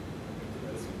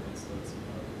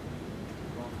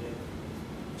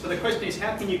 So the question is,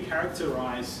 how can you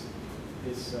characterize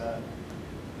this?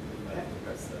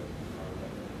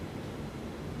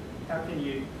 How can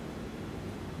you?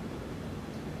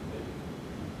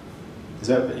 Is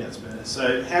that, yeah, it's better.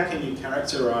 So how can you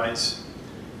characterize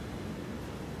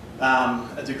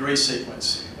a degree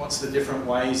sequence? What's the different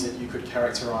ways that you could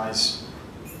characterize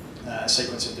a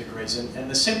sequence of degrees?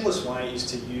 And the simplest way is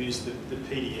to use the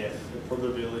PDF, the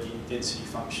probability density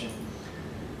function.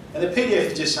 And the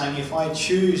PDF is just saying if I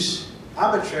choose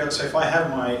arbitrarily, so if I have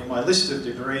my list of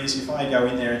degrees, if I go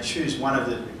in there and choose one of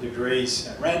the degrees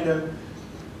at random,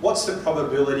 what's the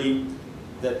probability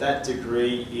that that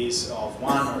degree is of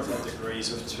 1, or if that degree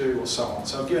is of 2, or so on.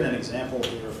 So I've given an example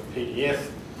here of a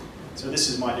PDF. So this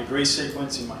is my degree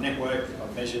sequence in my network.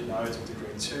 I've measured nodes of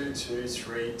degree 2, 2,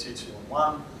 3, 2, 2, and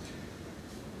 1.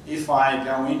 If I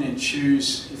go in and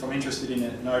choose, if I'm interested in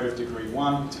a node of degree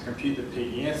 1 to compute the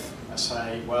PDF, I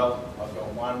say, well, I've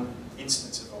got one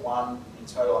instance of a 1. In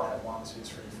total, I have 1, 2,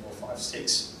 3, 4, 5,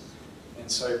 6. And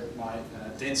so my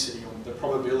density, or the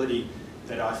probability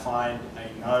that I find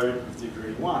a node of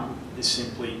degree 1 is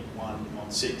simply 1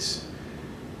 on 6.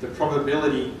 The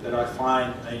probability that I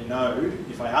find a node,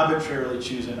 if I arbitrarily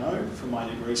choose a node from my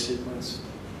degree sequence,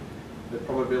 the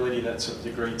probability that's of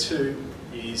degree 2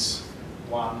 is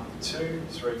 1, 2,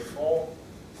 3, 4,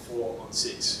 4 on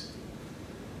 6.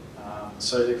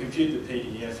 So to compute the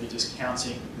PDF, you're just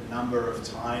counting the number of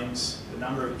times, the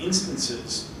number of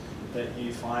instances that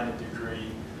you find a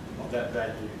degree of that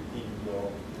value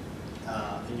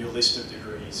in your list of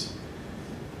degrees.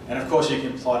 And of course, you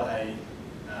can plot a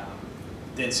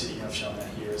density. I've shown that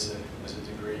here as a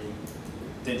degree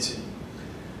density.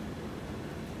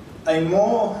 A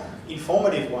more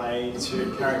informative way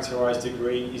to characterize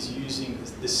degree is using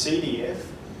the CDF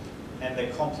and the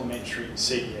complementary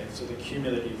CDF, so the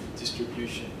cumulative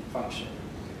distribution function.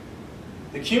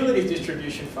 The cumulative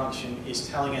distribution function is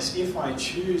telling us if I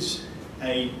choose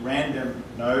a random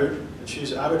node,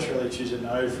 arbitrarily choose a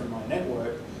node from my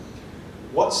network,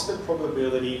 what's the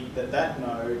probability that that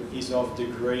node is of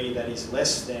degree that is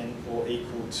less than or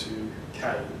equal to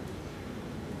k?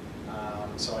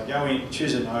 So I go in,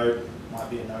 choose a node, might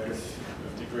be a node of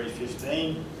degree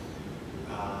 15.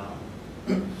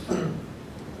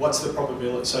 What's the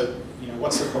probability? So,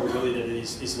 what's the probability that it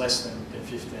is less than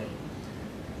 15?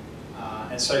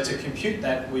 And so to compute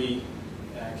that, we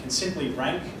can simply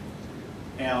rank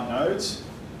our nodes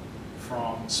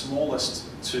from smallest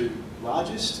to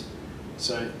largest.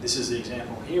 So this is the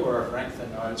example here where I've ranked the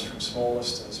nodes from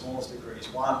smallest to the smallest degree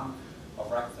is 1.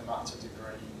 I've ranked them up to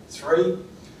degree 3.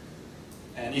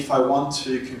 And if I want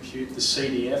to compute the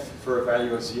CDF for a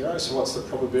value of 0, so what's the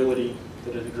probability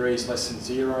that a degree is less than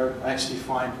 0? I actually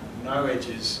find no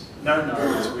edges, no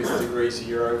nodes with degree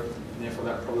 0, and therefore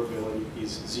that probability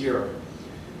is 0.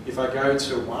 If I go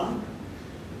to 1,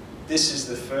 this is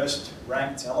the first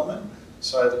ranked element,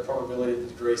 so the probability that the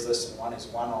degree is less than 1 is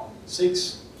 1 on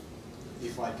 6.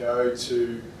 If I go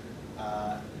to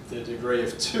the degree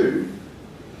of 2,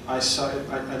 I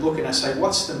look and I say,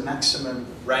 what's the maximum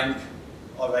rank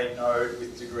of a node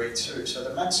with degree 2? So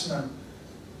the maximum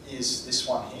is this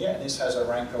one here, and this has a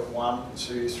rank of 1,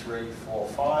 2, 3, 4,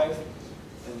 5,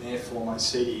 and therefore my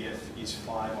CDF is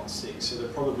 5 on 6. So the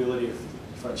probability of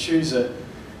if I choose a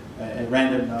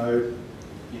random node,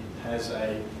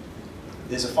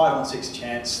 there's a 5 on 6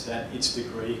 chance that its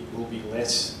degree will be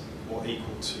less or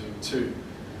equal to 2.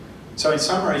 So in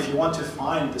summary, if you want to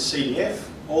find the CDF,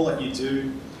 all that you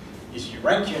do is you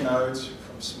rank your nodes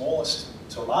from smallest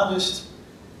to largest,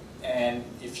 and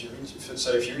if you're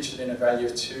interested in a value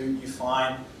of 2, you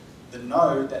find the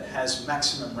node that has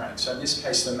maximum rank. So in this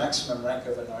case, the maximum rank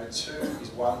of a node 2 is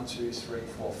 1, 2, 3,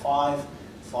 4, 5.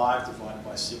 5 divided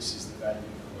by 6 is the value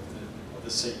of the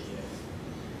CDF.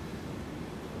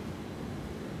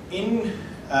 In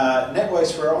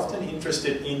networks, we're often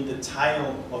interested in the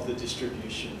tail of the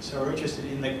distribution. So we're interested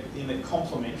in the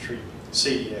complementary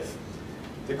CDF.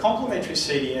 The complementary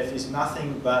CDF is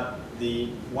nothing but the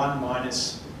 1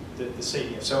 minus the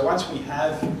CDF. So once we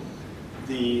have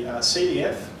the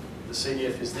CDF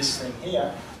is this thing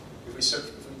here. If we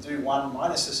do 1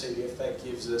 minus the CDF, that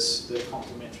gives us the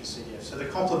complementary CDF. So the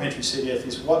complementary CDF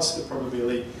is what's the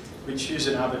probability we choose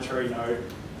an arbitrary node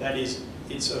that is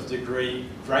it's of degree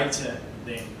greater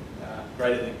than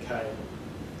k.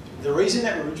 The reason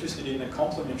that we're interested in the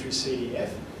complementary CDF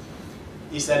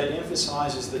is that it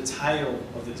emphasises the tail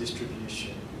of the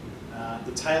distribution. By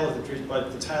the tail of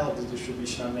the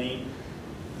distribution, I mean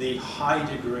the high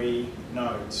degree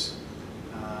nodes.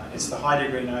 It's the high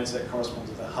degree nodes that correspond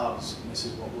to the hubs, and this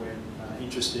is what we're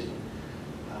interested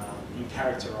in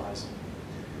characterising.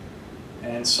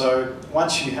 And so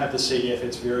once you have the CDF,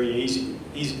 it's very easy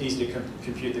to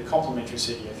compute the complementary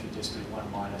CDF. You just do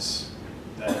 1 minus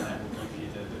that, and that will give you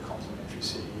the complementary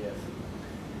CDF.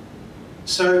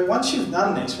 So once you've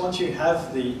done this, once you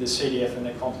have the CDF and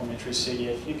the complementary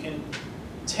CDF, you can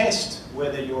test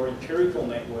whether your empirical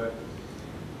network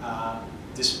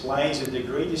displays a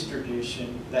degree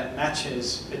distribution that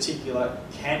matches particular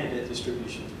candidate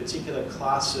distributions, particular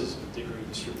classes of degree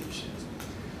distributions.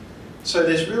 So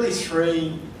there's really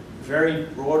 3 very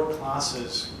broad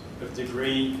classes of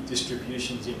degree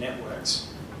distributions in networks.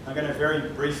 I'm going to very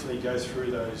briefly go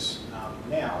through those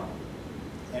now.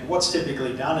 And what's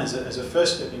typically done as a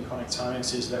first step in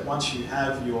connectomics is that once you've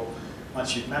mapped your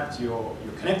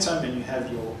connectome and you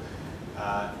have your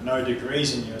node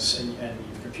degrees and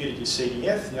you've computed your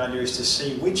CDF, the idea is to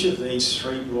see which of these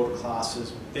 3 broad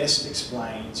classes best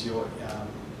explains your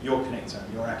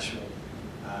connectome, your actual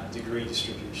degree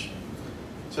distribution.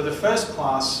 So the first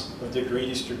class of degree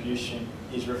distribution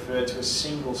is referred to as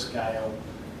single scale,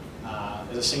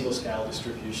 as a single scale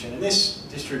distribution. And this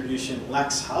distribution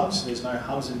lacks hubs. There's no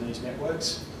hubs in these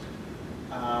networks.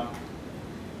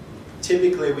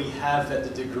 Typically we have that the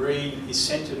degree is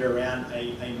centered around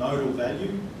a modal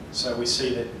value. So we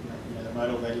see that the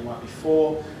modal value might be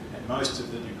 4, and most of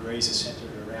the degrees are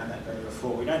centered around that value of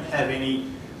 4. We don't have any,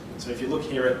 so if you look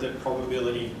here at the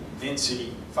probability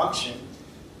density function,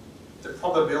 the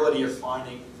probability of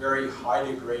finding very high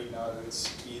degree nodes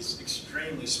is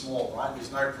extremely small, right?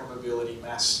 There's no probability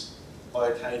mass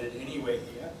located anywhere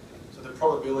here. So the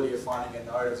probability of finding a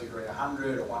node of degree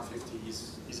 100 or 150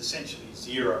 is essentially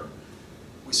 0.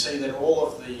 We see that all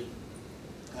of the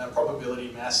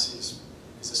probability mass is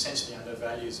essentially under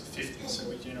values of 50. So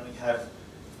we generally have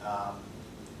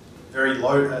very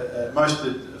low, most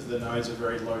of the nodes are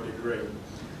very low degree.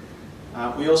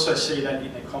 We also see that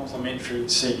in the complementary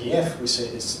CDF, we see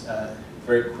this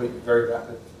very quick, very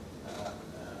rapid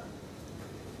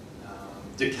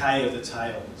decay of the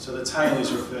tail. So the tail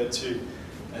is referred to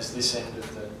as this end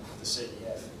of the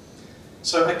CDF.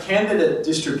 So a candidate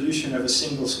distribution of a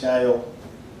single scale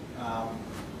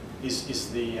is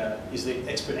the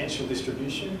exponential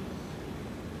distribution.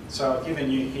 So I've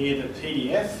given you here the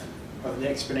PDF of the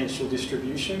exponential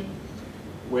distribution,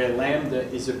 where lambda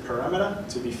is a parameter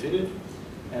to be fitted,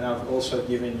 and I've also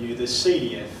given you the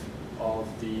CDF of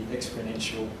the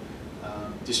exponential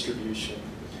distribution.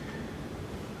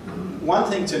 One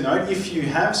thing to note, if you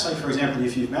have, say for example,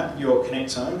 if you've mapped your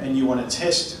connectome and you want to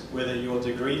test whether your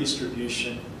degree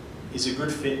distribution is a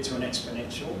good fit to an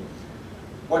exponential,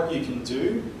 what you can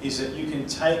do is that you can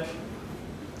take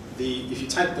if you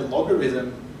take the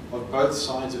logarithm of both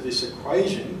sides of this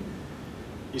equation,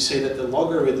 you see that the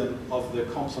logarithm of the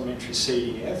complementary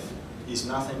CDF is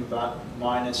nothing but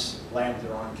minus lambda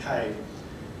on k.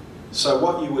 So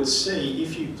what you would see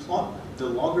if you plot the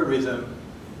logarithm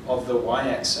of the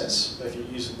y-axis, so if you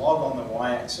use log on the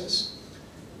y-axis,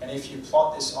 and if you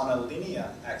plot this on a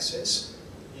linear axis,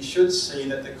 you should see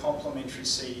that the complementary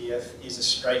CDF is a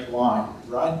straight line,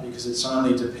 right? Because it's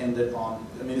only dependent on,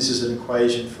 I mean, this is an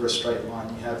equation for a straight line.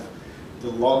 You have the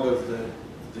log of the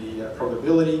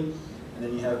probability, and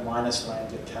then you have minus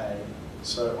lambda k.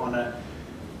 So on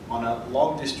a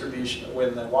log distribution,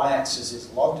 when the y-axis is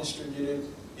log distributed,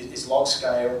 is log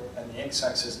scale and the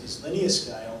x-axis is linear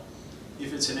scale.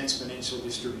 If it's an exponential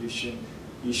distribution,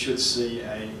 you should see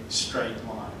a straight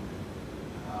line.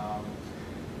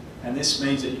 And this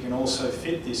means that you can also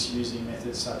fit this using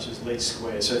methods such as least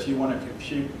squares. So if you want to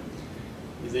compute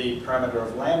the parameter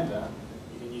of lambda,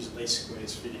 you can use least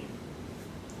squares fitting.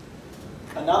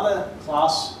 Another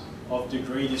class of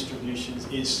degree distributions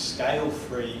is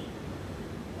scale-free,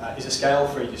 is a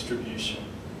scale-free distribution.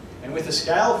 And with a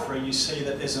scale-free, you see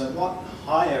that there's a lot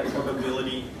higher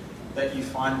probability that you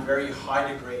find very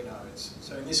high degree nodes.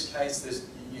 So in this case,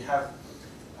 you have,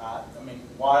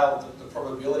 while the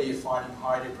probability of finding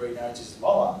high degree nodes is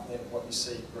lower than what you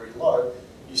see very low,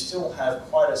 you still have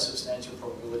quite a substantial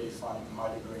probability of finding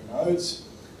high degree nodes.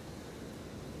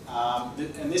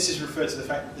 And this is referred to the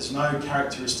fact that there's no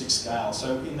characteristic scale.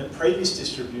 So in the previous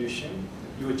distribution,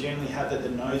 you would generally have that the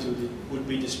nodes would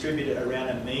be distributed around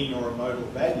a mean or a modal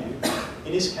value.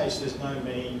 In this case, there's no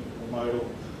mean or modal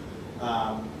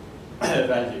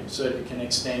value, so it can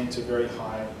extend to very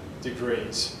high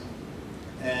degrees.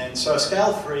 And so a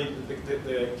scale-free,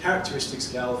 the characteristic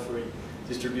scale-free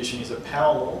distribution is a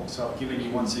power law. So I've given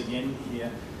you once again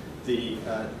here the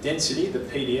density, the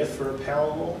PDF for a power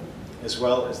law, as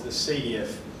well as the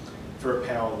CDF for a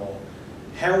power law.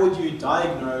 How would you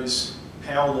diagnose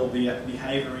power law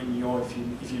behavior in your,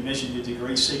 if you measure your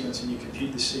degree sequence and you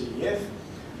compute the CDF?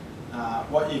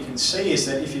 What you can see is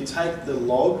that if you take the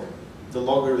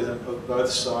logarithm of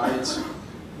both sides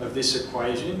of this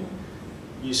equation,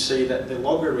 you see that the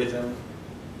logarithm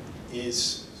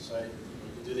is, so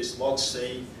you do this log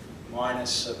C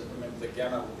minus, so remember the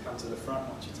gamma will come to the front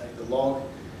once you take the log,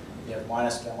 you have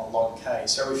minus gamma log K.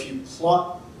 So if you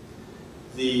plot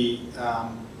the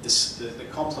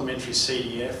complementary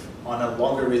CDF on a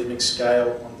logarithmic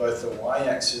scale on both the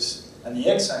y-axis and the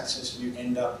x-axis, you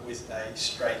end up with a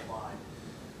straight line.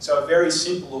 So a very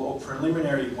simple or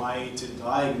preliminary way to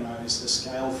diagnose the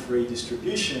scale-free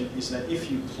distribution is that if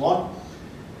you plot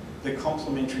the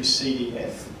complementary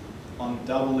CDF on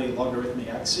doubly logarithmic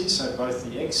axes, so both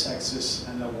the x-axis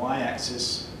and the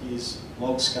y-axis is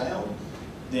log scale,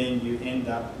 then you end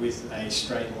up with a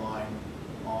straight line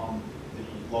on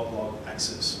the log-log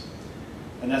axis.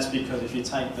 And that's because if you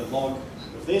take the log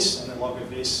of this and the log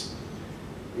of this,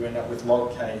 you end up with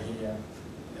log k here,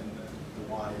 and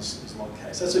the y is log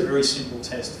k. So that's a very simple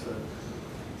test for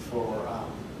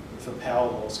power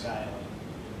law scaling,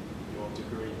 your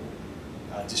degree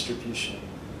distribution.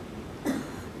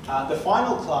 The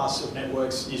final class of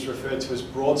networks is referred to as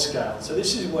broad scale. So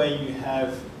this is where you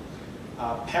have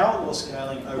power law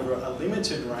scaling over a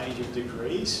limited range of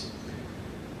degrees.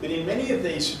 But in many of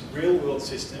these real-world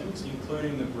systems,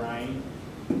 including the brain,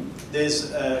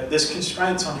 there's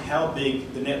constraints on how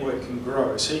big the network can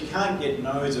grow. So you can't get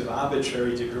nodes of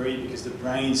arbitrary degree because the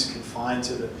brain's confined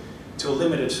to a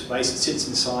limited space. It sits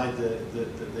inside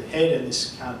the head, and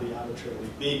this can't be arbitrarily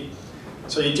big.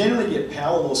 So you generally get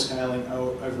power law scaling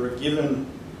over a given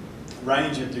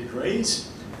range of degrees,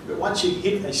 but once you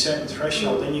hit a certain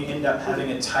threshold, then you end up having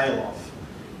a tail off.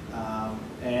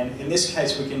 And in this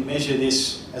case, we can measure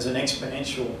this as an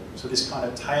exponential, so this kind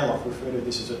of tail off, refer to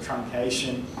this as a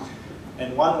truncation.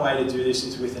 And one way to do this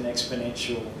is with an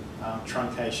exponential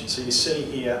truncation. So you see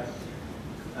here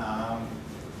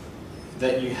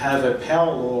that you have a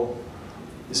power law.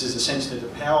 This is essentially the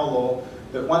power law,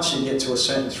 but once you get to a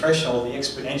certain threshold, the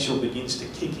exponential begins to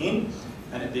kick in,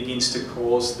 and it begins to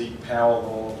cause the power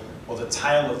law, or the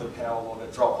tail of the power law, to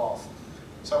drop off.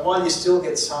 So while you still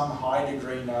get some high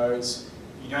degree nodes,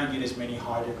 you don't get as many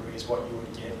high degrees what you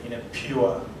would get in a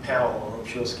pure power law or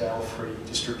pure scale-free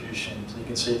distribution. So you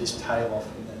can see this tail off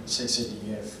in the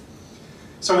CCDF.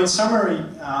 So in summary,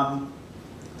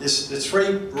 there's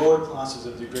three broad classes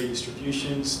of degree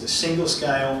distributions. The single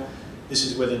scale, this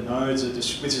is where the nodes are,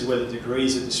 this is where the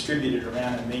degrees are distributed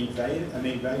around a mean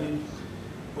value.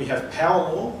 We have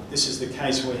power law. This is the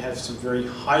case where we have some very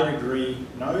high degree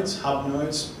nodes, hub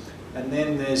nodes. And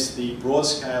then there's the broad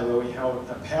scale where we have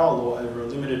a power law over a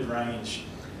limited range.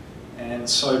 And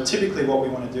so typically what we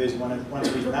want to do is once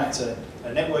we've mapped a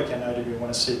network node, we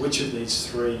want to see which of these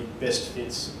three best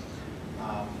fits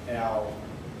our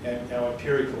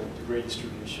empirical degree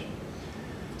distribution.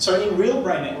 So in real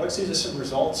brain networks, these are some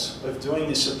results of doing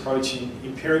this approach in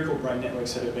empirical brain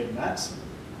networks that have been mapped.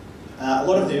 A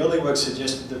lot of the early work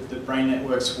suggested that the brain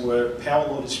networks were power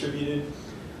law distributed.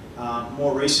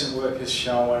 More recent work has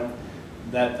shown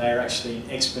that they are actually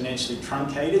exponentially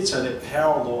truncated, so they're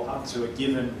power law up to a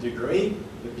given degree,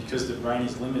 but because the brain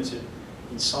is limited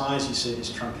in size, you see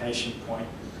this truncation point,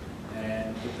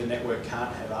 and the network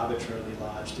can't have arbitrarily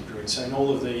large degrees. So in all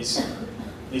of these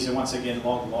These are once again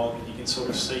log, and you can sort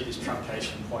of see this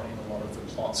truncation point in a lot of the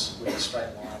plots where the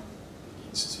straight line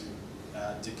begins to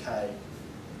decay.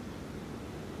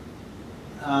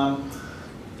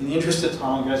 In the interest of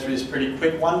time, I'll go through this pretty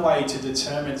quick. One way to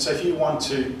determine, so if you want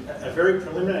to, a very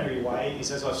preliminary way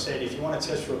is, as I've said, if you want to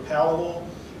test for a power law,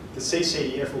 the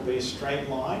CCDF will be a straight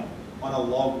line on a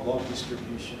log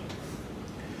distribution.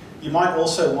 You might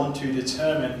also want to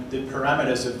determine the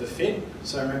parameters of the fit.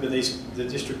 So remember, the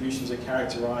distributions are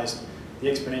characterized, the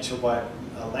exponential by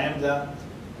a lambda.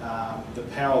 The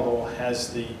power law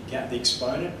has the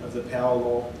exponent of the power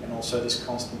law and also this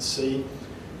constant c.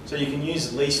 So you can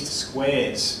use least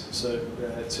squares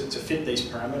to fit these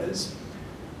parameters.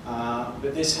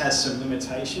 But this has some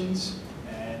limitations,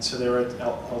 and so there are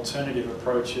alternative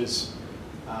approaches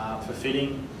for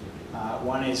fitting.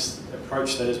 One is an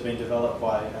approach that has been developed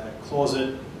by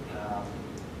Closet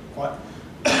quite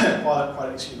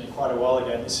a while ago,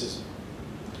 and this is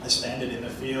a standard in the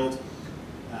field,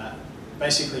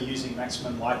 basically using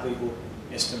maximum likelihood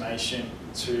estimation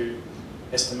to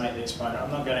estimate the exponent.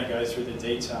 I'm not going to go through the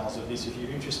details of this. If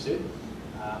you're interested,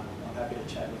 I'm happy to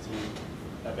chat with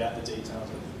you about the details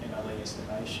of MLE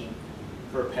estimation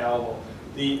for a power law.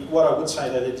 What I would say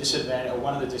though, the disadvantage, or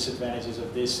one of the disadvantages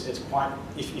of this, it's quite,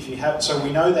 if you have, so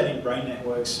we know that in brain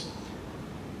networks,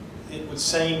 it would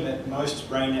seem that most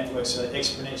brain networks are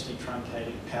exponentially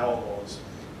truncated power laws.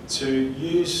 To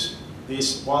use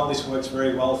this, while this works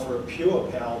very well for a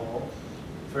pure power law,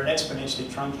 for an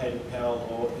exponentially truncated power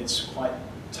law, it's quite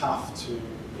tough to,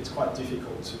 it's quite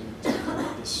difficult to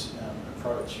implement this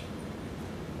approach.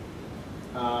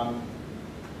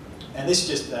 And this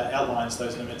just outlines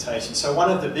those limitations. So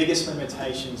one of the biggest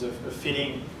limitations of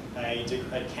fitting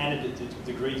a candidate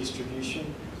degree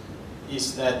distribution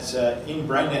is that in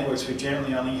brain networks we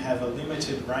generally only have a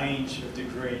limited range of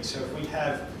degrees. So if we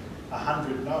have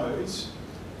 100 nodes,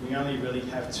 we only really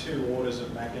have 2 orders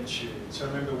of magnitude. So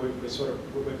remember,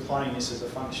 we're plotting this as a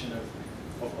function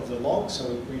of the log.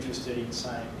 So we're interested in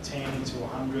saying 10 to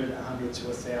 100, 100 to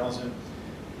 1,000. In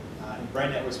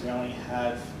brain networks we only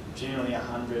have generally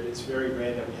 100. It's very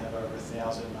rare that we have over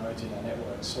 1,000 nodes in our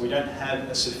network. So we don't have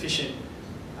a sufficient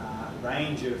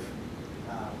range of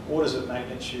orders of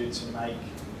magnitude to make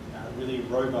really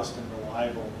robust and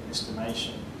reliable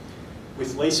estimation.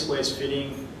 With least squares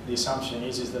fitting, the assumption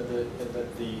is that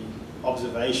the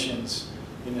observations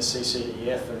in the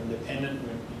CCDF are independent,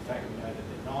 when in fact we know that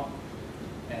they're not.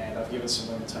 And I've given some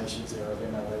limitations there of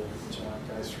MLE, which I won't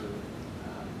go through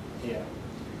here.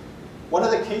 One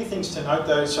of the key things to note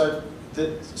though,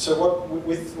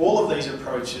 with all of these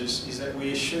approaches is that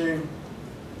we assume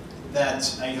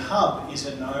that a hub is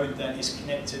a node that is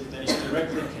connected, that is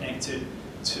directly connected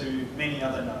to many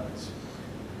other nodes.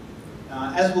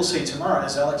 As we'll see tomorrow,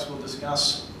 as Alex will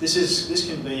discuss, this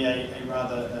can be a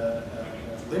rather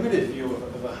limited view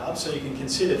of a hub. So you can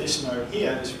consider this node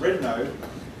here, this red node,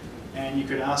 and you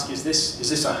could ask, is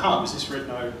this a hub? Is this red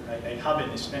node a hub in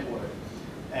this network?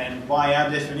 And by our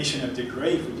definition of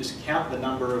degree, if we just count the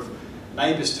number of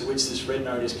neighbours to which this red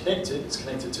node is connected, it's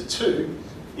connected to 2,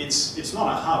 it's not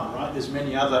a hub, right? There's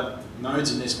many other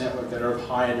nodes in this network that are of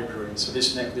higher degree. So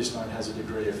this node has a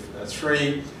degree of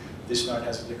 3, this node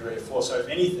has a degree of 4. So if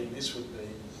anything, this would be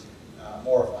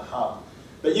more of a hub.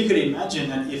 But you could imagine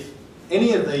that if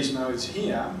any of these nodes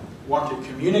here want to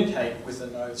communicate with the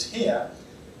nodes here,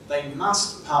 they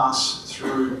must pass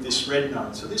through this red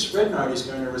node. So this red node is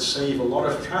going to receive a lot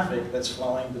of traffic that's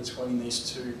flowing between these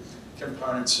 2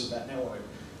 components of that network.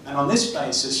 And on this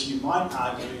basis, you might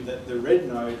argue that the red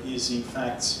node is in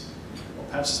fact, well,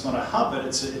 perhaps it's not a hub, but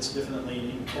it's definitely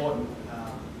an important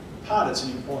part. It's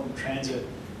an important transit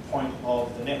point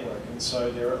of the network. And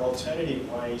so there are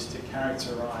alternative ways to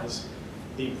characterize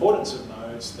the importance of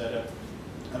nodes that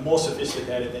are more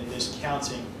sophisticated than just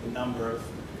counting the number of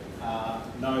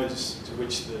nodes to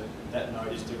which that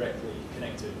node is directly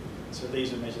connected. So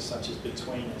these are measures such as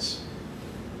betweenness,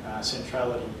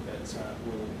 centrality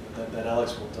that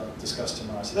Alex will discuss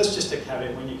tomorrow. So that's just a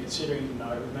caveat when you're considering the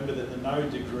node. Remember that the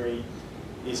node degree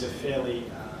is a fairly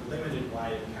limited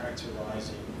way of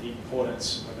characterizing the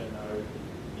importance of a node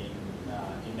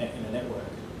in a network.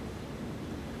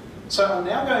 So I'm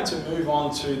now going to move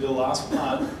on to the last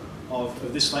part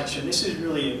of this lecture. This is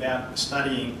really about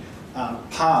studying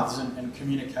paths and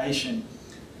communication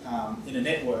in a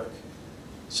network.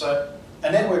 So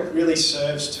a network really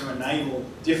serves to enable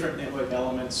different network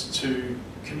elements to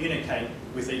communicate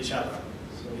with each other.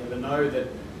 So we have a node that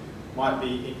might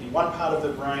be in one part of the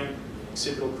brain, the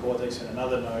occipital cortex, and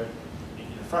another node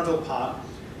in the frontal part,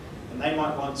 and they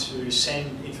might want to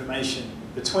send information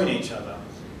between each other.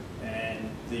 And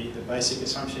the basic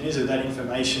assumption is that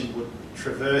information would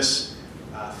traverse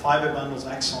fiber bundles,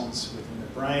 axons within the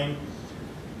brain,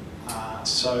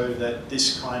 so that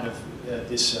this kind of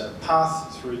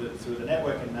path through the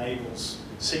network enables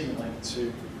signaling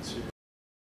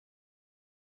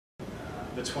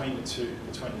between the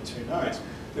two nodes.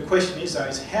 The question is though,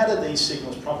 is how do these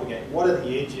signals propagate? What are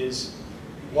the edges?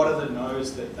 What are the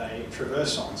nodes that they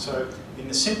traverse on? So in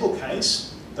the simple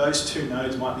case, those two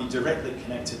nodes might be directly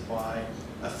connected by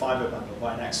a fiber bundle,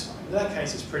 by an axon. In that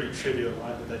case, it's pretty trivial,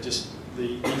 right? That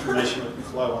the information would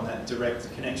flow on that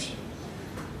direct connection.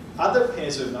 Other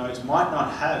pairs of nodes might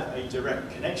not have a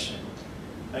direct connection.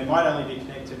 They might only be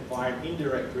connected via an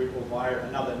indirect route or via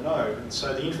another node. And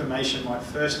so the information might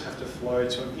first have to flow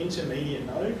to an intermediate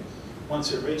node.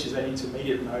 Once it reaches that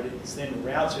intermediate node, it's then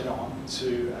routed on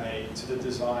to the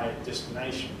desired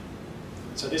destination.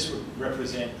 So this would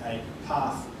represent a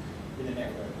path in the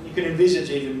network. And you can envisage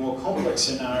even more complex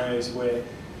scenarios where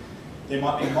there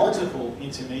might be multiple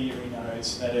intermediary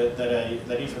nodes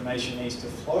that information needs to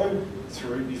flow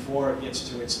through before it gets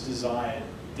to its desired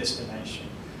destination.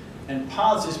 And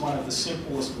paths is one of the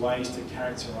simplest ways to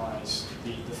characterize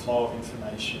the flow of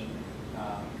information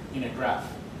in a graph.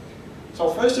 So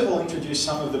I'll first of all introduce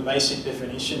some of the basic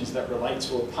definitions that relate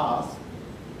to a path.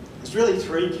 There's really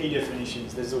three key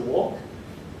definitions. There's a walk,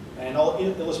 and I'll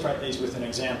illustrate these with an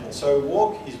example. So a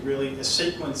walk is really a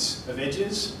sequence of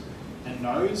edges and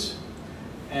nodes,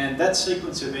 and that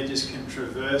sequence of edges can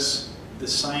traverse the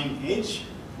same edge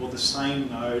or the same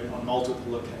node on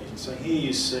multiple occasions. So here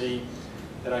you see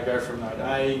that I go from node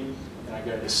A, then I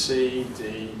go to C,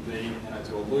 D, B, and I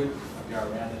do a loop, I go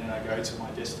around, and then I go to my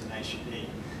destination E.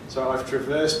 So I've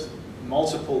traversed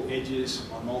multiple edges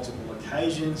on multiple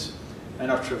occasions, and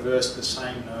I've traversed the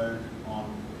same node on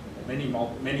many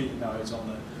nodes on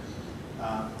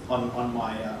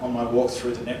my walk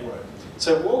through the network.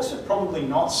 So walks are probably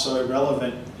not so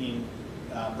relevant in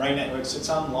brain networks. It's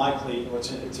unlikely, or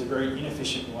it's a very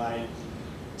inefficient way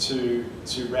to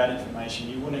route information.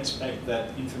 You wouldn't expect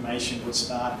that information would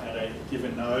start at a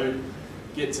given node,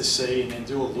 get to C, and then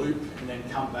do a loop, and then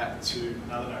come back to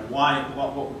another node.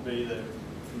 What would be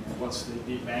what's the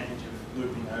advantage of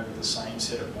looping over the same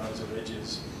set of nodes or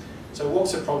edges? So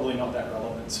walks are probably not that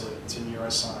relevant to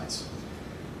neuroscience.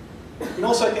 You can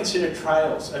also consider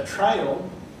trails. A trail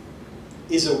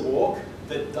is a walk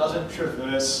that doesn't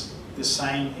traverse the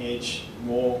same edge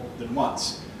more than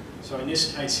once. So in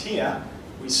this case here,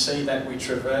 we see that we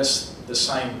traverse the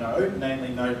same node, namely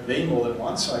node B, more than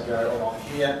once. So I go along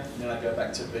here, and then I go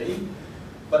back to B.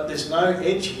 But there's no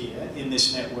edge here in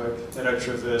this network that I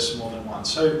traverse more than once.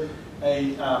 So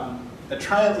a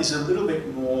trail is a little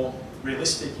bit more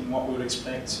realistic in what we would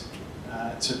expect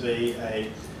to be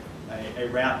a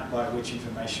route by which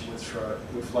information would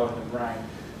flow in the brain.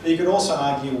 But you could also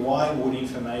argue, why would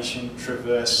information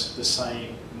traverse the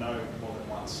same node more than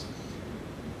once?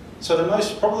 So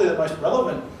probably the most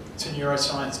relevant to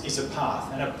neuroscience is a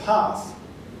path, and a path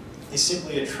is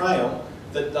simply a trail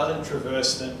that doesn't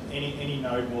traverse any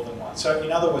node more than once. So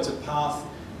in other words, a path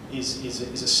is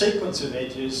a sequence of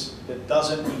edges that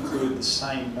doesn't include the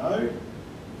same node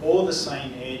or the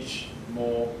same edge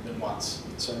more than once.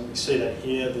 So we see that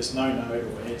here, there's no node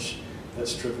or edge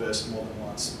that's traversed more than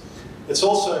once. It's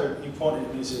also important,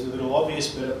 and this is a little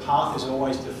obvious, but a path is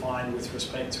always defined with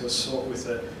respect to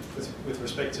with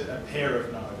respect to a pair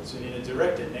of nodes. And in a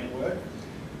directed network,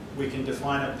 we can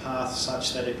define a path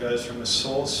such that it goes from a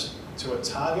source to a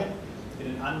target. In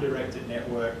an undirected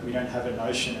network, we don't have a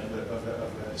notion of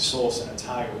a source and a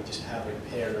target. We just have a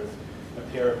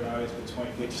pair of nodes between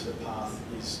which the path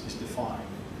is defined.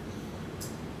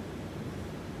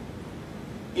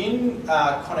 In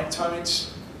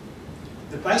Connectomics,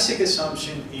 the basic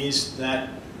assumption is that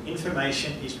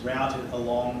information is routed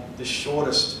along the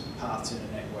shortest paths in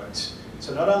the networks.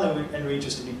 So not only are we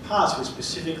interested in paths, we're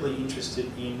specifically interested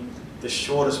in the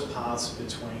shortest paths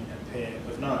between a pair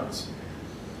of nodes.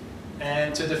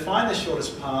 And to define the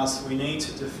shortest paths, we need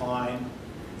to define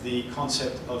the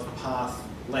concept of path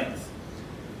length.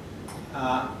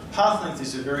 Path length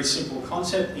is a very simple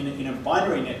concept. In a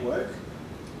binary network,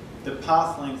 the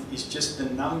path length is just the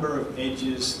number of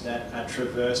edges that are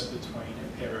traversed between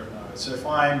a pair of nodes. So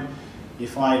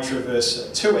if I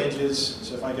traverse two edges,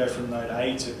 so if I go from node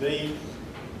A to B,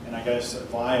 and I go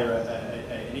via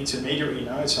an intermediary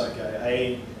node, so I go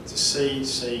A to C,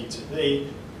 C to B,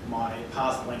 my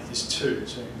path length is 2,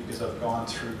 so because I've gone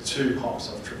through 2 hops,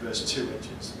 I've traversed 2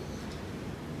 edges.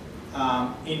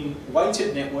 In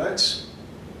weighted networks,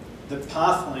 the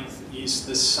path length is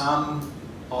the sum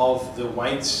of the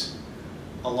weights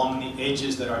along the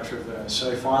edges that I traverse.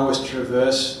 So if I was to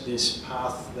traverse this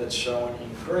path that's shown in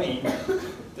green,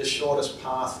 the shortest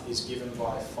path is given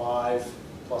by 5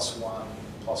 plus 1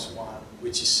 plus 1,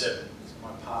 which is 7. So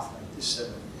my path length is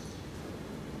 7.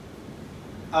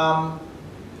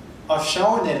 I've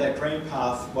shown there that green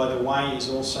path, by the way, is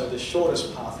also the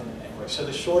shortest path in the network. So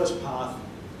the shortest path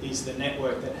is the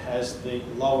network that has the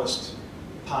lowest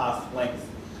path length.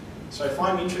 So if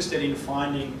I'm interested in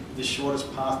finding the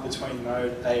shortest path between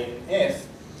node A and F,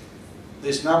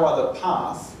 there's no other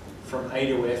path from A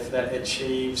to F that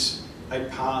achieves a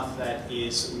path that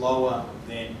is lower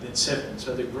than 7.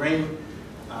 So the green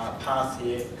path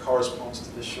here corresponds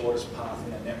to the shortest path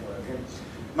in a network. And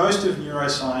most of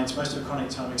neuroscience, most of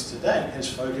connectomics to date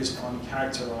has focused on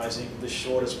characterizing the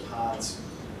shortest paths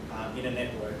in a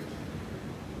network.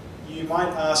 You might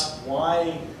ask,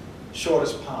 why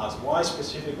shortest paths? Why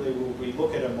specifically will we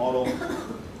look at a model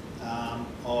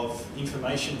of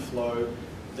information flow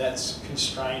that's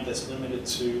constrained, that's limited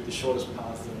to the shortest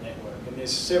path of the network? And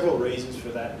there's several reasons for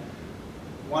that.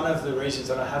 One of the reasons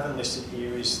that I haven't listed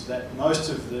here is that most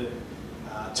of the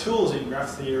tools in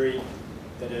graph theory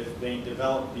that have been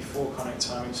developed before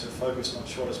connectomics have focused on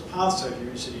shortest paths. So if you're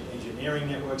interested in engineering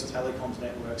networks, telecoms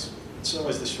networks, it's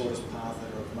always the shortest path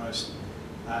that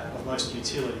are of most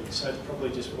utility. So it's probably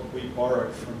just what we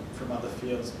borrowed from other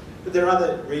fields. But there are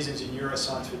other reasons in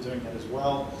neuroscience for doing that as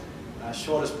well.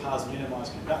 Shortest paths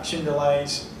minimize conduction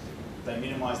delays. They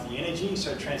minimize the energy.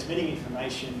 So transmitting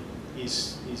information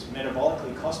is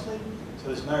metabolically costly. So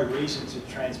there's no reason to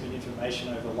transmit information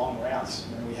over long routes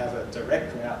when we have a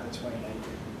direct route between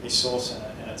a source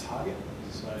and a target.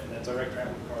 So that direct route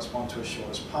would correspond to a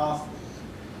shortest path.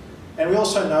 And we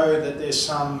also know that there's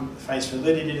some face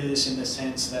validity to this in the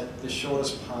sense that the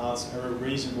shortest paths are a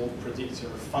reasonable predictor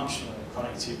of functional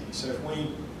connectivity. So if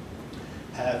we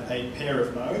have a pair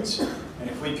of nodes, and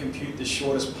if we compute the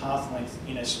shortest path length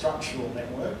in a structural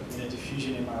network, in a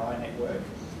diffusion MRI network,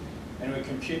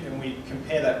 and we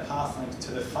compare that path length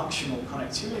to the functional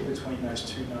connectivity between those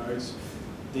two nodes,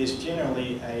 there's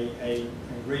generally a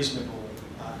reasonable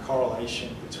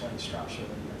correlation between structure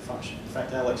and function. In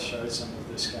fact, Alex showed some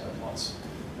of the scatter plots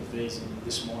of these in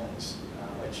this morning's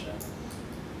lecture.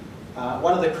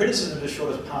 One of the criticisms of the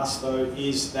shortest paths, though,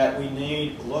 is that we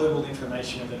need global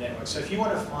information of the network. So if you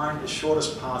want to find the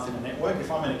shortest path in a network,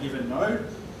 if I'm in a given node,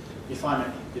 if I'm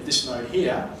at this node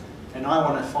here, and I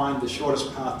want to find the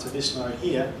shortest path to this node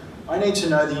here, I need to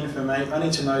know the information. I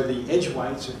need to know the edge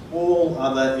weights of all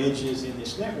other edges in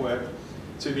this network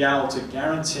to be able to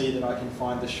guarantee that I can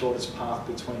find the shortest path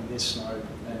between this node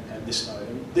and this node.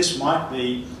 And this might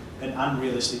be an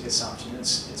unrealistic assumption.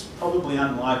 It's probably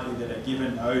unlikely that a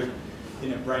given node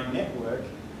in a brain network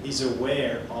is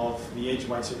aware of the edge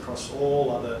weights across all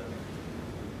other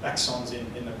axons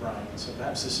in the brain. So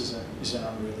perhaps this is an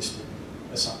unrealistic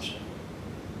assumption.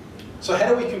 So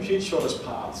how do we compute shortest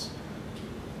paths?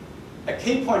 A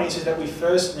key point is that we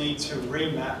first need to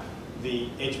remap the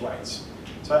edge weights.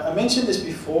 So I mentioned this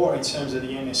before in terms of the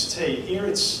MST. Here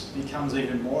it becomes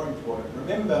even more important.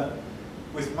 Remember,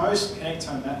 with most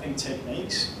connectome mapping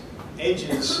techniques,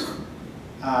 edges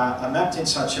are mapped in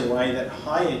such a way that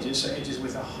high edges, so edges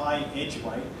with a high edge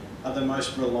weight, are the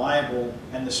most reliable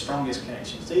and the strongest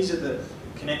connections. These are the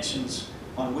connections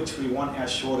on which we want our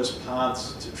shortest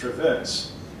paths to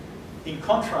traverse. In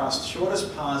contrast,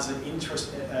 shortest paths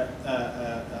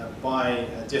are by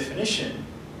definition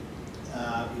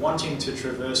wanting to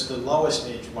traverse the lowest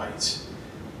edge weights.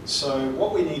 So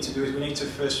what we need to do is we need to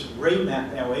first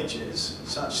remap our edges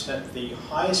such that the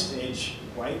highest edge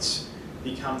weights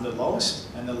become the lowest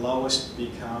and the lowest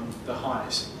become the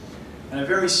highest. And a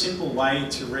very simple way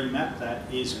to remap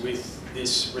that is with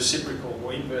this reciprocal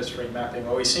or inverse remapping,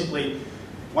 where we simply,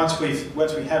 once we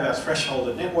have our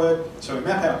thresholded network, so we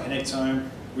map our connectome,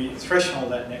 we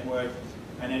threshold that network,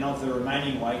 and then of the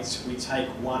remaining weights, we take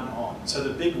one on. So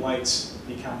the big weights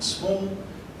become small,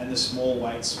 and the small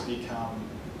weights become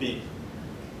big.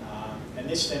 And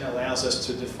this then allows us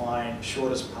to define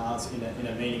shortest paths in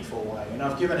a meaningful way. And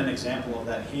I've given an example of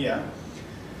that here.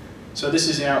 So this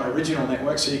is our original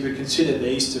network, so you could consider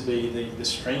these to be the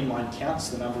streamline counts.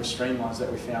 The number of streamlines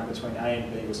that we found between A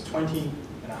and B was 20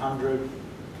 and 100.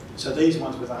 So these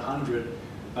ones with 100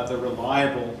 are the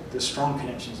reliable, the strong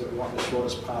connections that we want the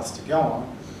shortest paths to go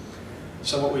on.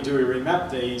 So what we do, we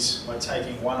remap these by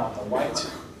taking one on the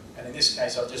weight, and in this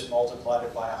case I've just multiplied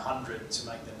it by 100 to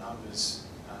make the numbers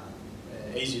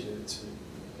easier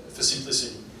for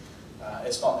simplicity.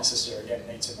 It's not necessary, again,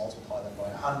 need to multiply them by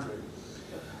 100.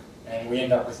 And we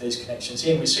end up with these connections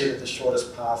here, and we see that the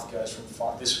shortest path goes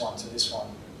from this one to this one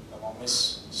along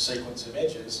this sequence of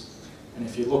edges. And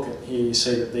if you look at here, you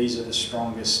see that these are the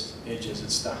strongest edges.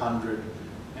 It's the 100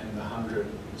 and the 100.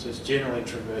 So it's generally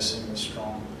traversing the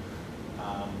strong,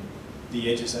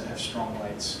 the edges that have strong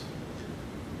weights.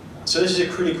 So this is a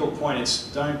critical point.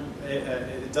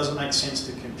 It doesn't make sense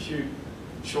to compute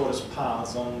shortest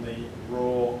paths on the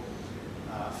raw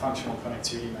functional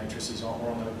connectivity matrices or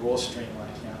on the raw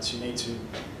streamline counts. You need to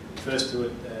first do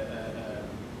it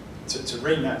to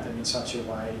remap them in such a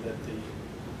way that the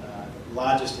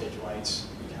largest edge weights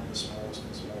become the smallest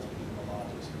and the smallest become the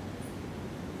largest.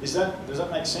 Does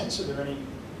that make sense? Are there any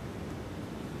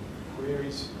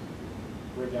queries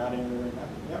regarding the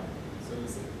remapping? Yeah. So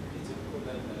is it pretty typical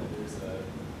then that there's a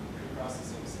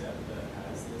pre-processing step that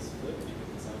has this flip, because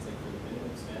it sounds like for the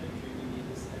minimum spanning tree we need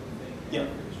this type of thing? Yeah.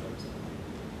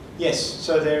 Yes,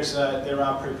 so there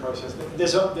are pre-processed.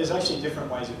 There's actually different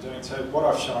ways of doing it. So what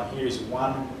I've shown here is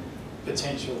one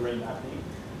potential remapping.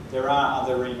 There are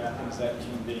other remappings that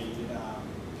can be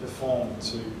performed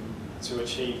to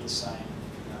achieve the same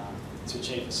for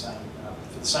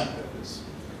the same purpose.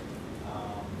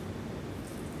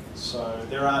 So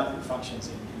there are functions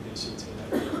in DCT that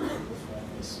can perform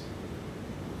this.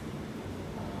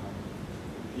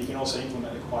 You can also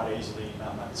implement it quite easily in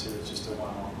Map 2. It's just a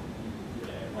one-on.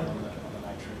 On the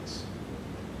matrix.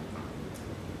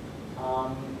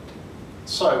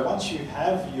 So once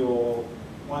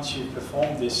you've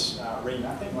performed this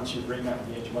remapping, once you've remapped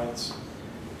the edge weights,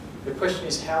 the question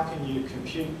is how can you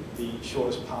compute the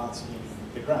shortest paths in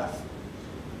the graph?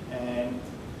 And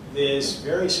there's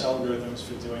various algorithms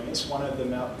for doing this. One of the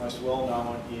most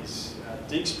well-known is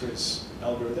Dijkstra's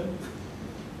algorithm.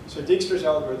 So Dijkstra's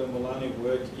algorithm will only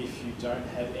work if you don't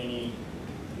have any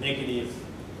negative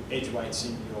edge weights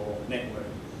in your network.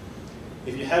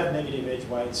 If you have negative edge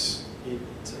weights, it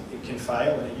can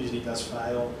fail, and it usually does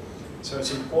fail. So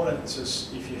it's important to,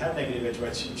 if you have negative edge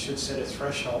weights, you should set a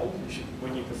threshold.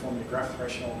 When you perform your graph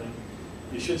thresholding,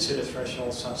 you should set a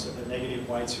threshold such that the negative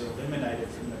weights are eliminated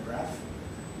from the graph.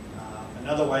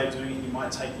 Another way of doing it, you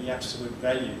might take the absolute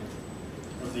value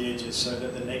of the edges so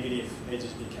that the negative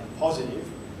edges become positive.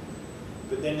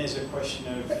 But then there's a question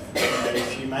of,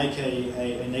 if you make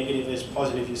a negative edge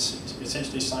positive, you're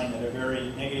essentially saying that a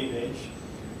very negative edge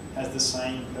has the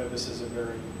same purpose as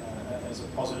a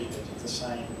positive edge. It's the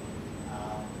same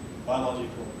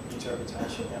biological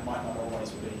interpretation. That might not always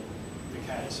be the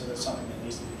case. So that's something that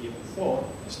needs to be given thought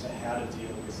as to how to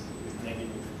deal with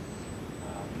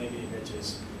negative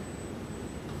edges.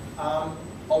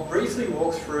 I'll briefly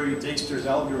walk through Dijkstra's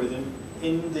algorithm.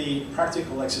 In the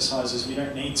practical exercises, you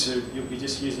don't need to, you'll be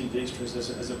just using Dijkstra's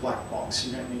as a black box.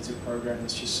 You don't need to program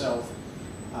this yourself.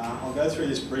 I'll go through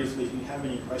this briefly. If you have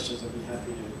any questions, I'd be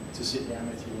happy to sit down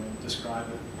with you and describe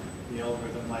the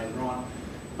algorithm later on.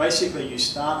 Basically, you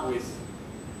start with,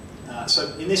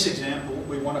 so in this example,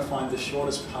 we want to find the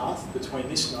shortest path between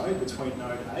this node, between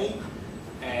node A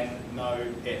and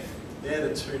node F. They're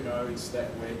the two nodes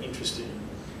that we're interested in.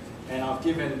 And I've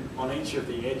given on each of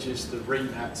the edges the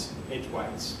remapped edge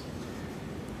weights.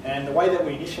 And the way that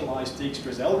we initialize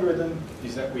Dijkstra's algorithm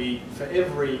is that for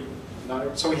every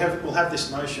node, so we'll have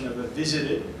this notion of a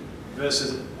visited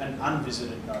versus an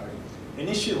unvisited node.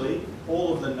 Initially,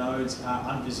 all of the nodes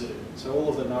are unvisited. So all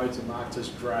of the nodes are marked as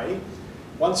grey.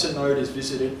 Once a node is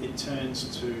visited, it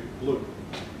turns to blue.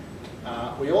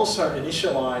 We also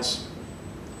initialize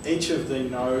each of the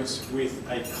nodes with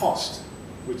a cost,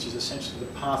 which is essentially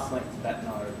the path length of that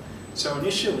node. So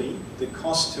initially, the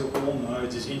cost to all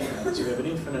nodes is infinite. So we have an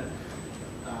infinite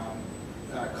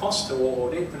cost to all,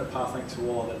 or an infinite path length to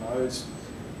all of the nodes.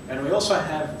 And we also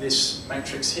have this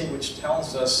matrix here, which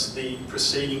tells us the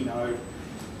preceding node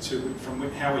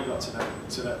from how we got to that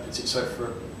particular. So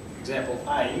for example,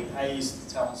 A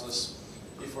tells us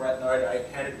if we're at node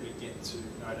A, how did we get to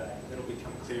node A? It'll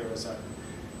become clearer as I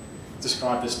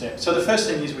describe the step. So the first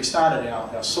thing is we started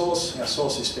our source. Our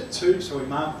source is step 2, so we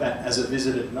mark that as a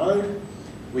visited node.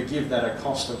 We give that a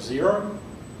cost of 0,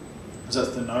 because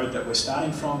that's the node that we're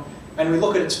starting from. And we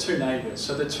look at its two neighbours.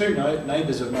 So the two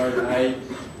neighbours of node A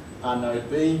are node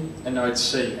B and node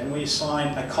C, and we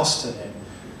assign a cost to them.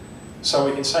 So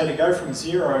we can say to go from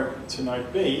 0 to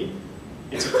node B,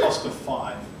 it's a cost of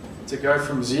 5. To go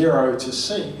from 0 to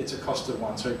C, it's a cost of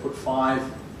 1. So we put 5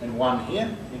 and 1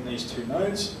 here in these two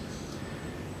nodes.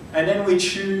 And then we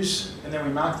choose, and then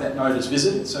we mark that node as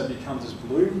visited, so it becomes as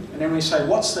blue. And then we say,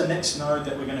 what's the next node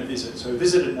that we're going to visit? So we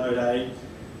visited node A.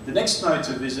 The next node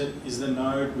to visit is the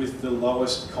node with the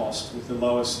lowest cost, with the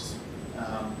lowest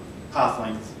path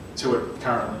length to it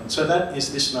currently. And so that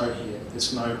is this node here,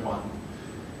 it's node 1.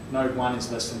 Node 1 is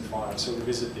less than 5, so we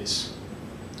visit this.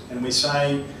 And we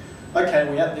say, okay,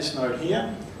 we're at this node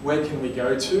here. Where can we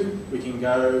go to? We can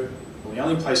go well, the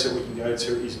only place that we can go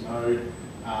to is node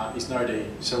E.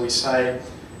 So we say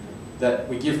that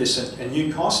we give this a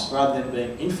new cost rather than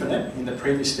being infinite in the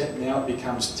previous step. Now it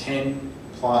becomes 10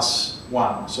 plus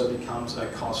 1, so it becomes a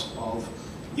cost of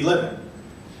 11.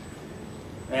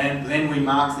 And then we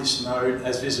mark this node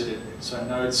as visited. So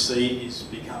node C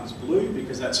becomes blue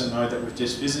because that's a node that we've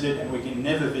just visited, and we can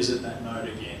never visit that node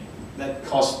again. That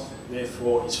cost,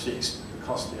 therefore, is fixed. The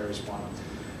cost there is 1.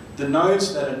 The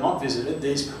nodes that are not visited,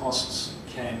 these costs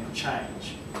can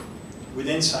change. We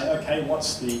then say, okay,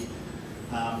 what's the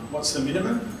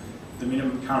minimum? The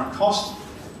minimum current cost,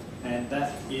 and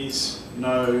that is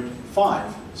node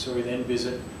 5. So we then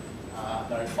visit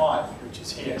node 5, which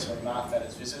is here. So we mark that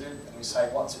as visited, and we say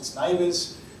what's its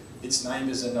neighbours? Its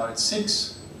neighbours are node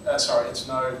 6. It's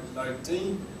node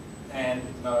D and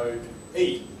node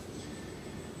E.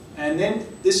 And then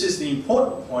this is the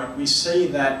important point. We see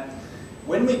that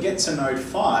when we get to node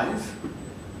 5,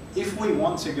 if we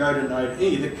want to go to node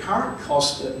E, the current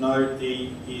cost at node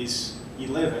E is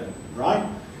 11, right?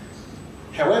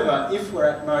 However, if we're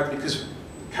at node, because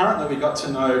currently we got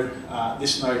to node,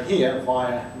 this node here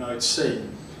via node C.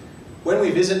 When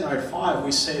we visit node 5,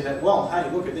 we see that, well,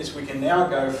 hey, look at this, we can now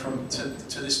go to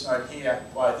this node here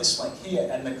via this link here,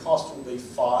 and the cost will be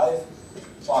 5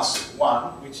 plus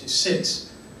 1, which is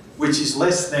 6, which is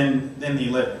less than the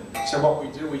 11. So what we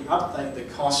do, we update the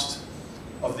cost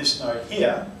of this node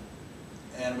here,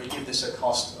 and we give this a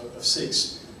cost of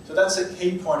 6. So that's a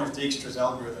key point of Dijkstra's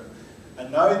algorithm. A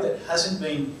node that hasn't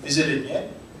been visited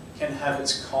yet can have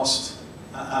its cost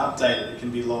updated, it can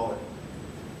be lowered.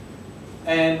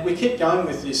 And we keep going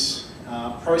with this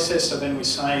process, so then we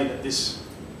say that this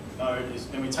node is,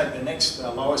 then we take the next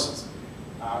lowest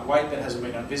weight that hasn't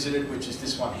been unvisited, which is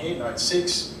this one here, node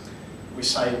 6. We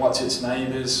say what's its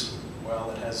neighbours?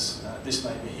 Well, it has this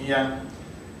neighbour here.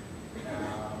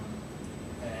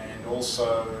 And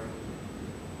also,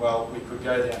 well, we could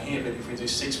go down here, but if we do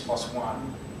 6 plus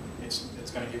 1,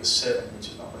 it's going to give us 7, which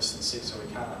is not less than 6, so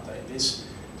we can't update this.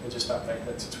 So just update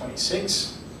that to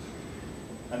 26.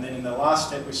 And then in the last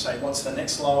step, we say, what's the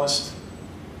next lowest?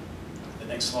 The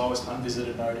next lowest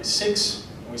unvisited node is 6.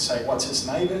 And we say, what's its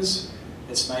neighbours?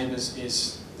 Its neighbours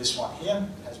is this one here.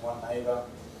 It has one neighbour.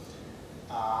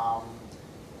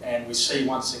 And we see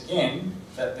once again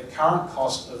that the current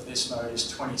cost of this node is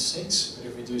 26. But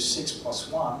if we do 6 plus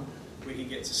 1, we can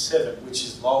get to 7, which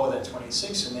is lower than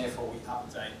 26, and therefore we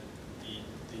update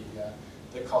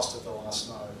the cost of the last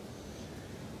node.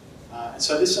 And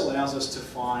so this allows us to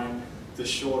find the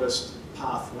shortest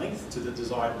path length to the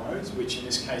desired nodes, which in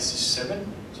this case is 7.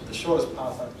 So the shortest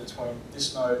path length between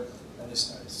this node and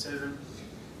this node is 7.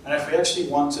 And if we actually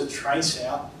want to trace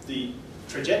out the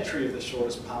trajectory of the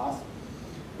shortest path,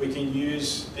 we can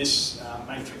use this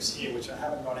matrix here, which I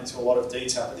haven't gone into a lot of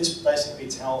detail, but this basically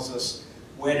tells us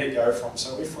where to go from.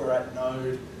 So if we're at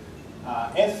node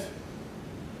F,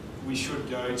 we should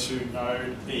go to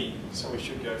node E. So we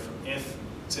should go from F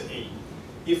to E.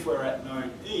 If we're at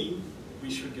node E, we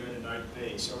should go to node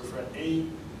B. So if we're at E,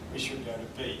 we should go to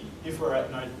B. If we're at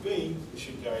node B, we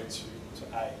should go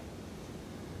to A.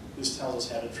 This tells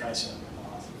us how to trace out the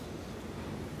path.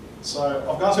 So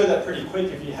I've gone through that pretty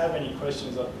quick. If you have any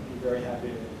questions, I'd be very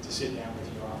happy to sit down with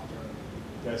you after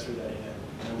and go through that in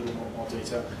a little more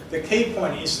detail. The key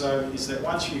point is, though, is that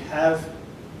once you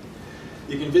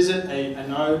can visit a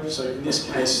node, so in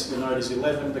this case the node is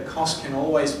 11, the cost can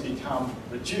always become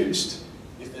reduced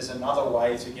if there's another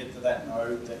way to get to that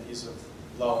node that is of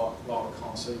lower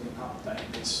cost, so you can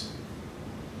update this.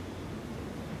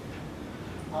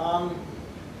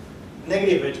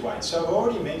 Negative edge weight. So I've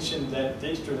already mentioned that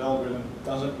Dijkstra's algorithm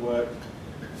doesn't work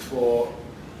for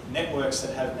networks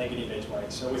that have negative edge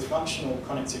weight. So with functional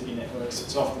connectivity networks,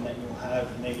 it's often that you'll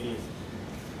have negative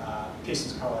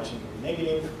Pearson's correlation will be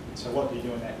negative. So what do you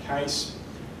do in that case?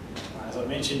 As I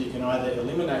mentioned, you can either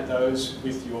eliminate those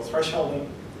with your thresholding.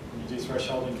 When you do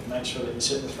thresholding, you can make sure that you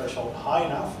set the threshold high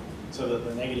enough so that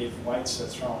the negative weights are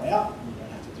thrown out and you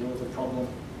don't have to deal with the problem.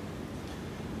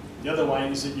 The other way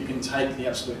is that you can take the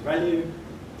absolute value.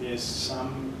 There's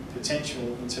some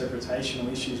potential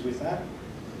interpretational issues with that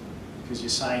because you're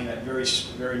saying that very,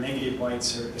 very negative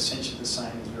weights are essentially the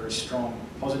same as very strong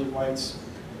positive weights.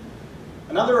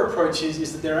 Another approach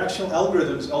is that there are actual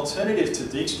algorithms, alternative to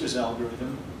Dijkstra's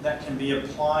algorithm, that can be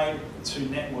applied to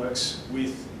networks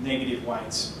with negative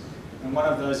weights. And one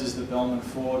of those is the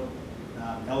Bellman-Ford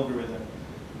algorithm.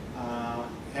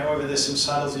 However, there's some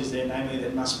subtleties there, namely that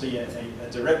it must be a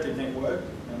directed network.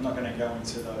 And I'm not going to go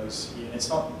into those here. And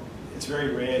it's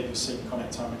very rare to see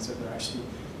Connectomics that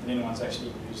anyone's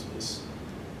actually used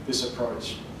this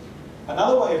approach.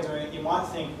 Another way of doing it, you might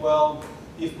think, well,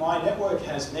 if my network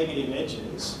has negative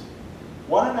edges,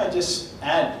 why don't I just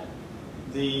add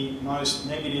the most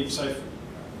negative, so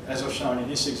as I've shown in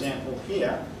this example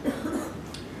here,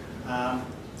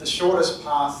 the shortest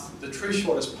path, the true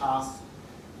shortest path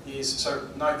is, so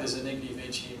note there's a negative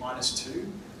edge here,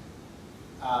 -2.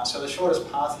 So the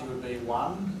shortest path here would be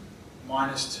 1,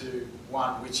 -2,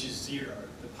 1, which is 0.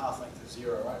 The path length of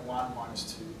 0, right? 1 minus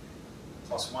 2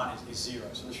 plus 1 is 0.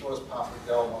 So the shortest path would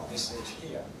go along this edge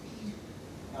here.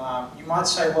 You might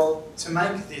say, well, to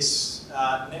make this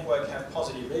network have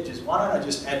positive edges, why don't I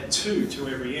just add 2 to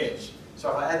every edge? So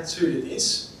if I add 2 to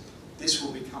this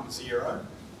will become 0.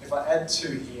 If I add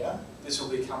 2 here, this will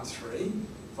become 3.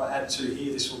 If I add 2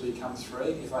 here, this will become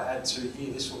 3. If I add 2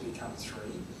 here, this will become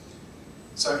 3.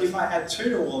 So if I add 2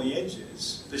 to all the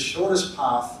edges, the shortest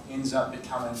path ends up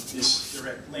becoming this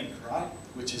direct link, right?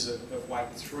 Which is of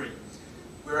weight 3.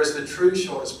 Whereas the true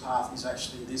shortest path is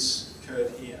actually this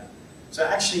curve here. So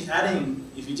actually adding,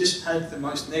 if you just take the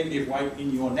most negative weight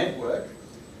in your network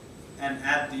and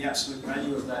add the absolute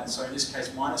value of that, so in this case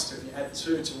 -2, if you add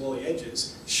 2 to all the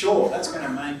edges, sure, that's going to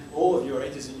make all of your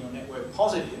edges in your network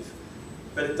positive,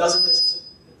 but it doesn't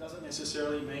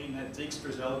necessarily mean that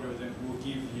Dijkstra's algorithm will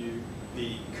give you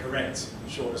the correct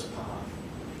shortest path.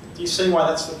 Do you see why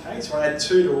that's the case? If I add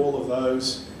 2 to all of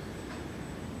those,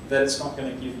 that it's not going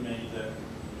to give me the...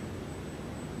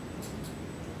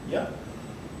 Yeah?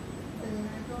 I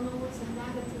don't know what's the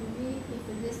negative mean if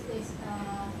this is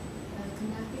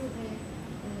connected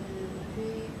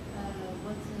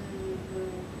what's the meaning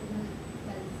of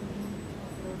negative?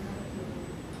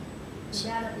 The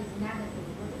data is negative,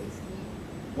 what is mean?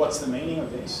 What's the meaning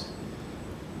of this?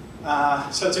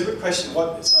 So it's a good question.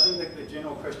 So I think that the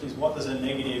general question is, what does a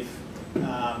negative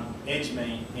edge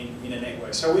mean in a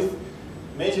network? So with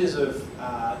measures of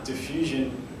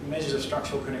diffusion, measures of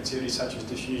structural connectivity such as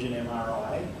diffusion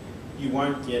MRI, you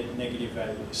won't get negative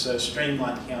values. So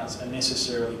streamline counts are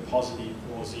necessarily positive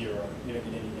or 0. You don't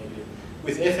get any negative.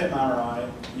 With fMRI,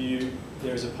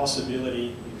 there is a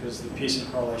possibility, because the Pearson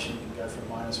correlation can go from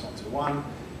 -1 to 1,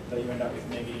 that you end up with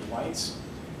negative weights.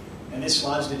 And this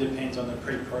largely depends on the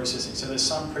pre-processing. So there's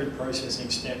some pre-processing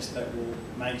steps that will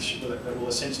make sure that will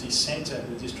essentially center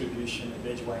the distribution of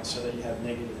edge weights so that you have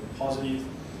negative and positive.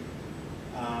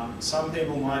 Some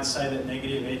people might say that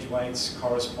negative edge weights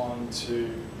correspond to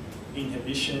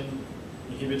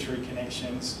inhibitory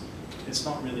connections. It's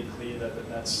not really clear that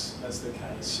that's the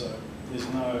case. So there's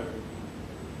no.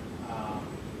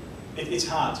 It's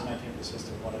hard to make emphasis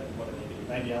to what a negative.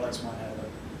 Maybe Alex might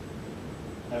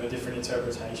have a different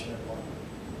interpretation of what.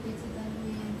 It's that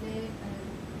mean they,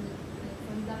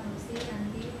 for example, C and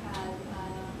D have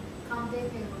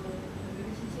commutative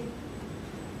relationship.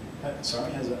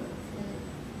 Sorry, has it?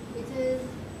 It is.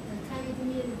 Can it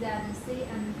mean that C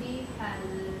and D have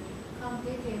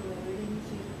commutative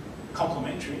relationship?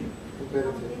 Complementary.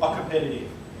 Competitive. Oh, competitive.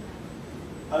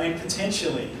 I mean,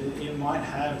 potentially it might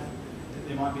have.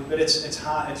 There might be, but it's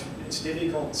hard. It's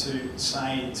difficult to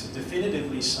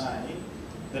definitively say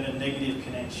that a negative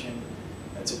connection,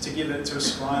 to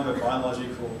ascribe a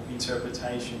biological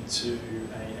interpretation to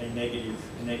a negative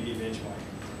edge weight.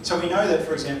 So we know that,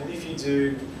 for example, if you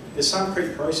there's some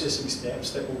pre-processing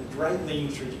steps that will greatly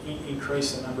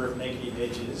increase the number of negative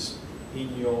edges in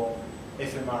your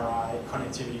fMRI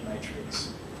connectivity matrix.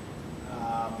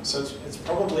 So it's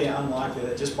probably unlikely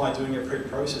that just by doing a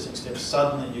pre-processing step,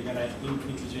 suddenly you're going to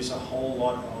introduce a whole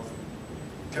lot of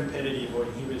competitive or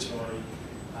inhibitory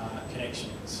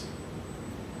connections.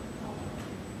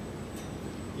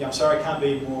 Yeah, I'm sorry I can't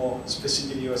be more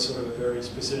specific, give you a sort of a very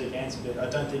specific answer, but I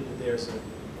don't think that there's a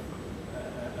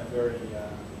very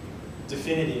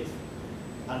definitive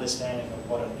understanding of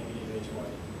what a negative edge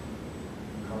weight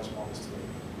corresponds to.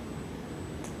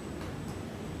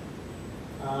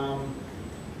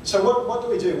 So what do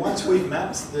we do once we've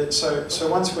mapped so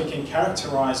once we can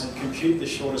characterize and compute the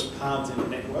shortest paths in a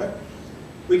network?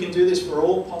 We can do this for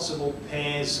all possible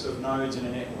pairs of nodes in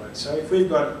a network. So if we've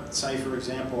got, say, for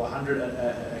example, a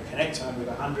connectome with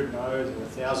 100 nodes or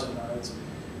 1,000 nodes,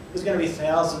 there's going to be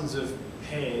thousands of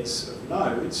pairs of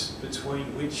nodes between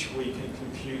which we can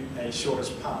compute a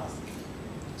shortest path.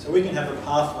 So we can have a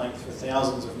path length for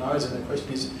thousands of nodes, and the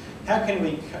question is, how can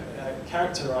we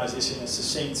characterize this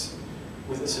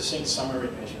with a succinct summary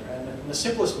measure? And the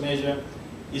simplest measure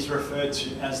is referred to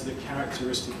as the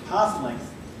characteristic path length.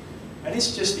 And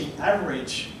it's just the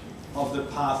average of the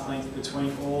path length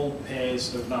between all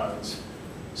pairs of nodes.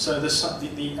 So the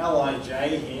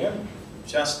Lij here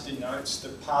just denotes the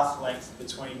path length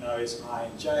between nodes I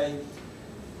and J,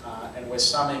 and we're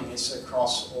summing this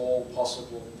across all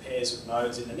possible pairs of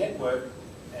nodes in the network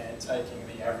and taking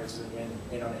the average of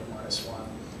n on n minus 1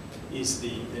 is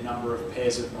the number of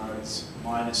pairs of nodes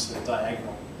minus the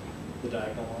diagonal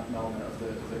element of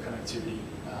the connectivity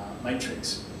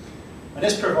matrix. And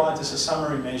this provides us a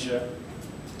summary measure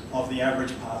of the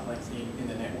average path length in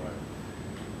the network.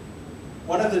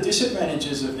 One of the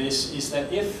disadvantages of this is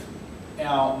that if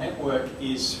our network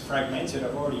is fragmented,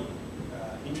 I've already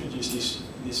introduced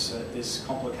this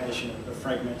complication of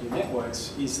fragmented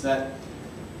networks, is that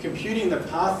computing the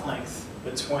path length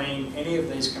between any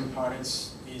of these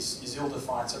components is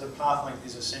ill-defined. So the path length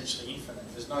is essentially infinite.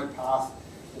 There's no path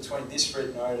between this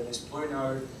red node and this blue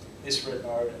node, this red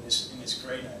node and this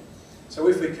green node. So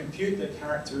if we compute the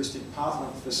characteristic path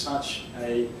length for such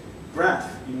a graph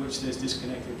in which there's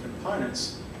disconnected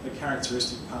components, the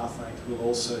characteristic path length will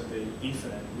also be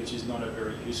infinite, which is not a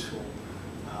very useful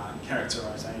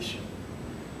characterization.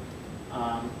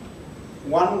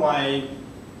 One way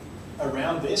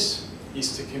around this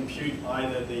is to compute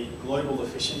either the global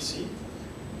efficiency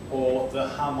or the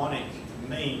harmonic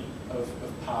mean of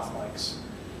path lengths.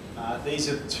 These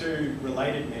are two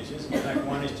related measures. In fact,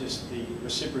 one is just the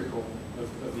reciprocal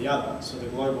of the other. So the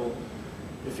global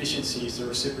efficiency is the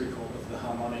reciprocal of the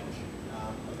harmonic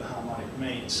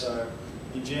mean. So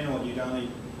in general, you'd only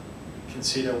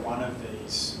consider one of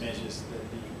these measures that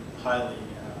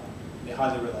they're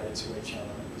highly related to each other.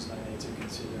 There's no need to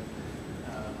consider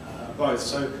both.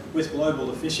 So with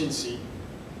global efficiency,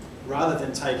 rather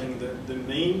than taking the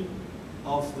mean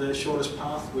of the shortest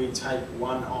path, we take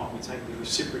one on. We take the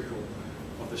reciprocal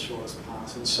of the shortest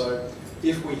path. And so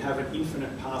if we have an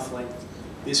infinite path length,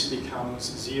 this becomes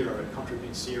 0. It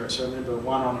contributes 0. So remember,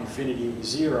 1 on infinity is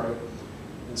 0.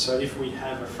 And so if we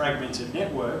have a fragmented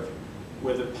network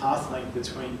where the path length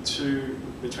between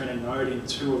a node in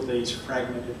two of these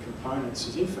fragmented components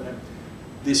is infinite,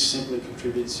 this simply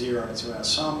contributes 0 to our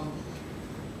sum.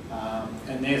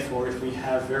 And therefore, if we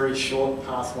have very short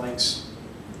path lengths,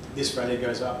 this value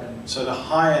goes up. And so the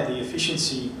higher the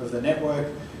efficiency of the network,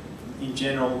 in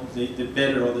general, the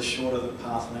better or the shorter the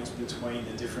path lengths between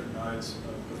the different nodes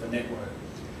of the network.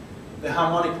 The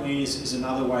harmonic mean is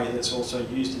another way that's also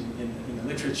used in the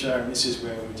literature, and this is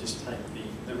where we just take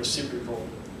the reciprocal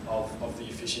of the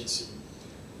efficiency.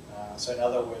 So in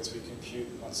other words, we compute,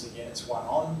 once again, it's 1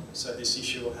 on, so this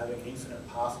issue of having an infinite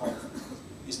path length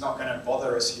is not going to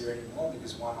bother us here anymore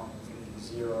because 1 on infinity is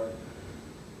 0,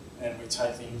 and we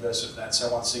take the inverse of that.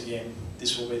 So once again,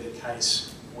 this will be the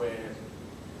case where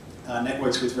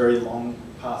networks with very long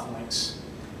path lengths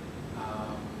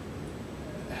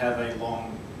have a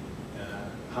long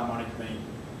harmonic mean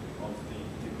of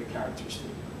the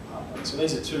characteristic path length. So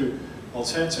these are two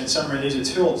alternatives. So in summary, these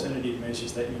are two alternative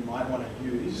measures that you might want to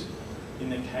use in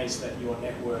the case that your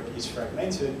network is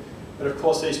fragmented. But of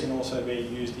course, these can also be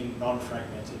used in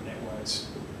non-fragmented networks.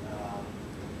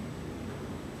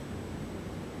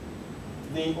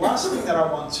 The last thing that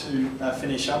I want to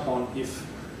finish up on, if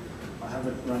I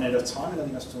haven't run out of time, I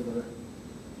think I've still got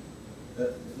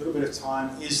a little bit of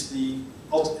time, is the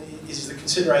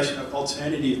consideration of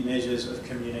alternative measures of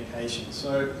communication.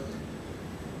 So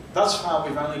thus far,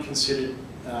 we've only considered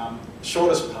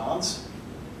shortest paths.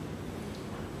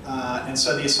 And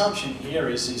so the assumption here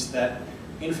is that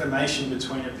information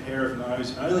between a pair of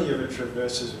nodes only ever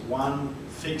traverses one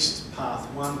fixed path,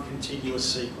 one contiguous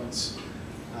sequence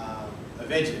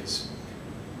of edges.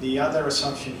 The other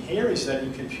assumption here is that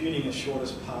in computing the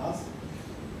shortest path,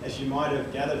 as you might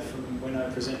have gathered from when I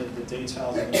presented the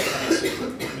details of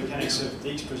the mechanics of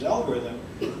Dijkstra's algorithm,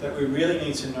 that we really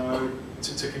need to know,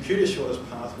 to compute a shortest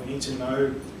path, we need to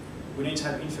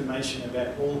have information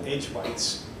about all edge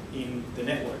weights in the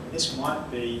network. And this might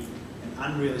be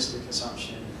an unrealistic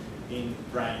assumption in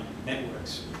brain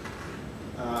networks.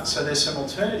 So there's some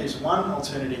alternatives. One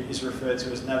alternative is referred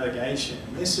to as navigation.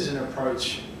 And this is an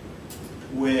approach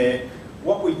where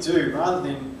what we do, rather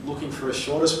than looking for a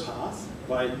shortest path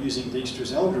by using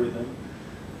Dijkstra's algorithm,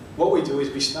 what we do is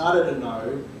we start at a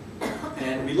node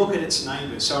and we look at its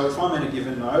neighbours. So if I'm in a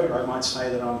given node, I might say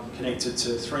that I'm connected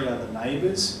to 3 other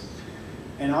neighbours,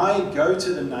 and I go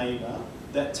to the neighbour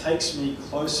that takes me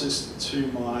closest to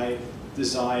my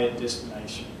desired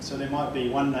destination. So there might be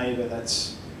one neighbour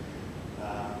that's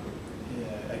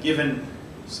a given,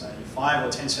 say, 5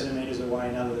 or 10 centimetres away,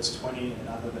 another that's 20, and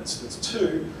another that's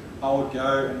 2. I would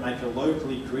go and make a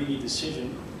locally greedy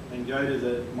decision and go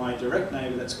to my direct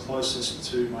neighbour that's closest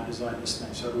to my desired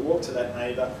destination. So I would walk to that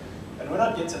neighbour, and when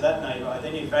I get to that neighbour, I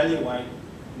then evaluate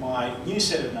my new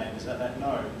set of neighbours at that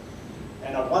node.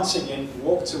 And I once again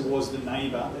walk towards the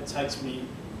neighbour that takes me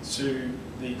to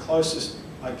the closest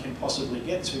I can possibly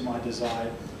get to my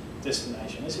desired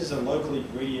destination. This is a locally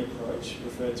greedy approach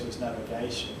referred to as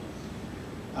navigation.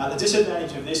 The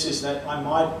disadvantage of this is that I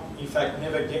might, in fact,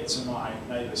 never get to my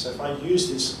neighbour. So if I use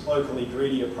this locally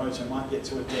greedy approach, I might get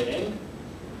to a dead end,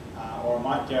 or I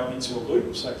might go into a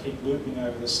loop. So I keep looping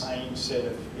over the same set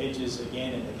of edges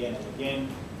again and again and again,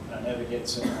 and I never get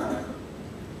to my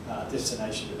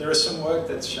destination. But there is some work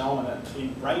that's shown that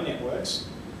in brain networks,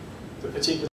 the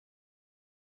particular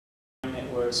brain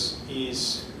networks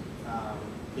is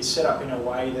set up in a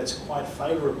way that's quite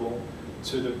favourable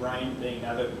to the brain being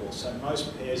navigable. So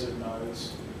most pairs of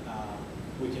nodes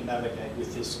we can navigate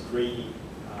with this greedy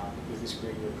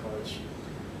approach.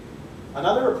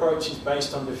 Another approach is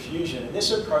based on diffusion, and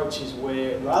this approach is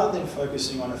where, rather than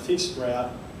focusing on a fixed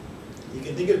route, you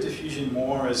can think of diffusion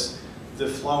more as the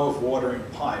flow of water in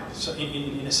pipe, so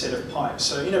in a set of pipes.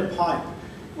 So in a pipe,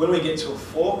 when we get to a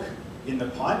fork in the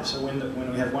pipe, so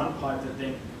when we have one pipe that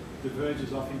then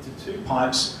diverges off into two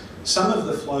pipes, some of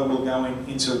the flow will go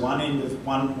into one end of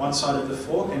one side of the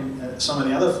fork, and some of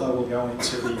the other flow will go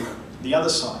into the other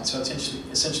side. So it's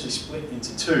essentially split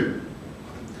into two.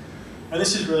 And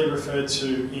this is really referred to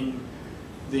in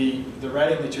the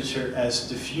rating literature as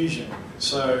diffusion.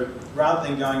 So rather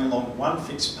than going along one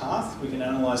fixed path, we can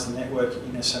analyse the network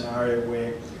in a scenario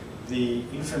where the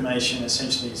information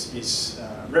essentially is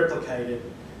replicated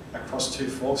across two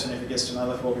forks, and if it gets to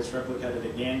another fork, it's replicated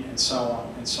again, and so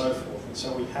on and so forth. And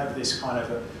so we have this kind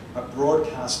of a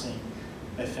broadcasting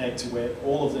effect where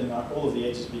all of the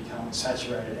edges become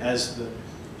saturated as the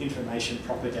information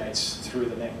propagates through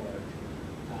the network.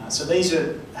 So these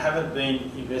haven't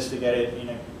been investigated in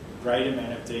a great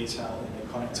amount of detail in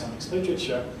the connectomics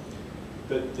literature,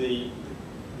 but yep.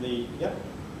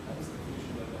 How does the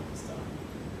fusion know when to stop?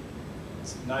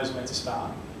 It knows when to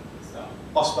start. Stop.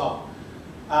 Oh,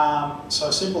 stop. So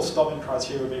a simple stopping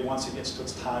criteria would be once it gets to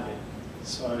its target.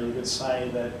 So you could say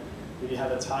that if you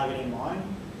have a target in mind,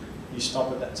 you stop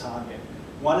at that target.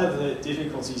 One of the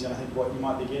difficulties, and I think what you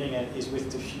might be getting at, is with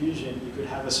diffusion, you could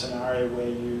have a scenario where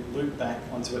you loop back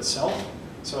onto itself.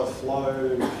 So a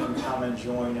flow can come and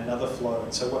join another flow.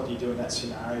 And so what do you do in that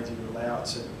scenario? Do you allow it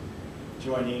to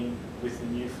join in with the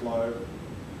new flow?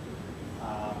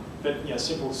 But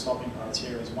simple stopping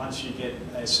criteria is once you get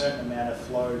a certain amount of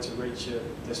flow to reach your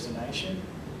destination,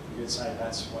 you could say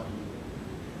that's what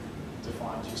you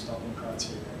define your stopping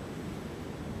criteria.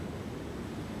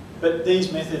 But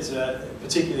these methods,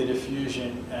 particularly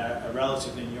diffusion, are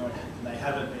relatively new and they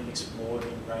haven't been explored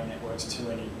in brain networks to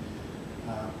any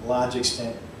large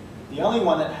extent. The only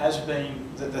one that has been,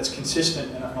 that's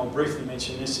consistent, and I'll briefly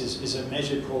mention this, is a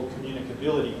measure called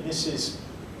communicability. And this is,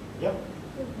 yep?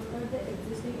 What are the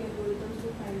existing algorithms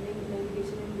for finding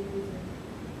navigation and diffusion?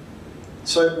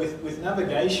 So with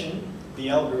navigation, the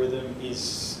algorithm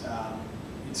is,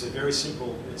 it's a very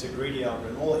simple, it's a greedy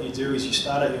algorithm. All that you do is you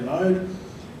start at your node,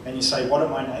 and you say, what are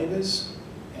my neighbours?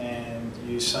 And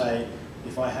you say,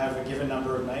 if I have a given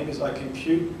number of neighbours, I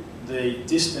compute the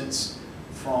distance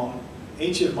from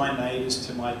each of my neighbours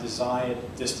to my desired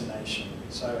destination.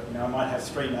 So, I might have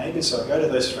 3 neighbours, so I go to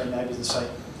those 3 neighbours and say,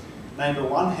 neighbour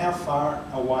 1, how far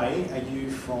away are you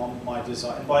from my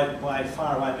desired? And by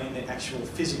far away, I mean the actual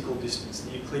physical distance,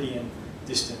 the Euclidean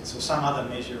distance, or some other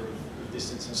measure of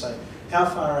distance, and say, how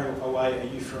far away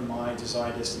are you from my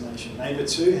desired destination? Neighbour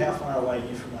 2, how far away are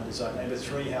you from my desired? Neighbour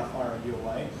 3, how far are you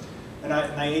away? And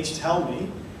they each tell me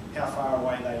how far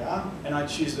away they are, and I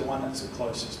choose the one that's the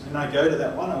closest. And I go to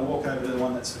that one, I walk over to the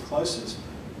one that's the closest.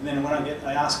 And then when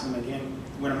I ask them again,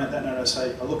 when I'm at that node,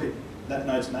 I look at that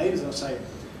node's neighbours, and I say,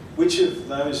 which of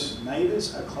those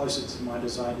neighbours are closer to my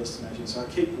desired destination? So I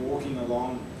keep walking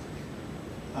along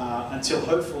until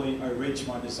hopefully I reach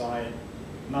my desired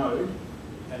node.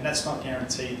 And that's not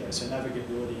guaranteed though, so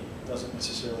navigability doesn't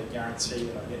necessarily guarantee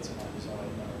that I get to my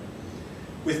desired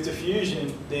node. With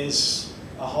diffusion, there's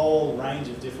a whole range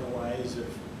of different ways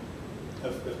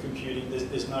of computing.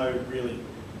 There's no really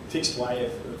fixed way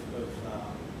of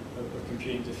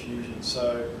computing diffusion.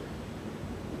 So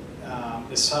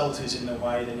there's subtleties in the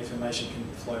way that information can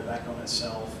flow back on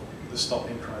itself, the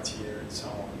stopping criteria and so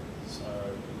on. So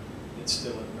it's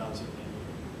still a relatively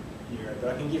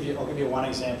but I'll give you one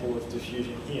example of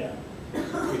diffusion here,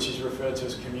 which is referred to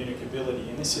as communicability.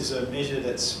 And this is a measure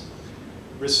that's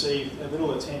received a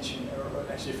little attention, or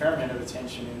actually a fair amount of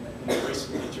attention in the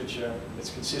recent literature that's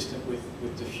consistent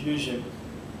with diffusion.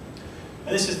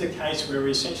 And this is the case where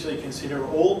we essentially consider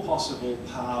all possible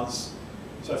paths.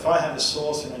 So if I have a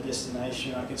source and a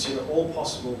destination, I consider all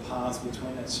possible paths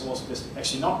between that source and destination.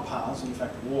 Actually not paths, in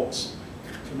fact walks.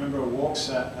 Remember, walks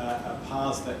are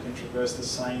paths that can traverse the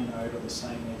same node or the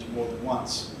same edge more than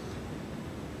once.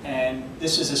 And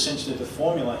this is essentially the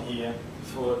formula here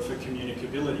for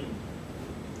communicability.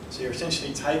 So you're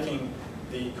essentially taking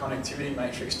the connectivity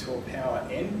matrix to a power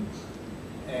n.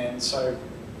 And so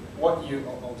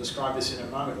I'll describe this in a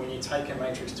moment, when you take a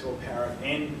matrix to a power of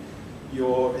n,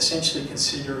 you're essentially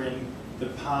considering the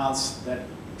paths that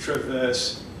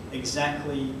traverse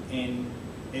exactly n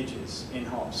edges, n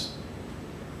hops.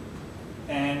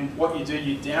 And what you do,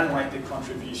 you downweight the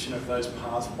contribution of those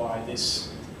paths by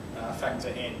this factor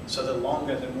n. So the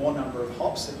more number of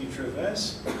hops that you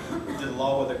traverse, the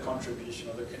lower the contribution,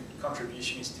 or the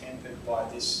contribution is tempered by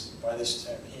this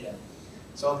term here.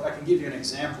 So I can give you an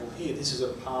example here. This is a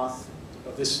path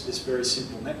of this very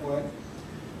simple network.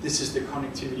 This is the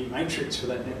connectivity matrix for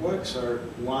that network. So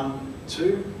 1,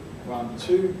 2, 1,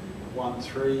 2, 1,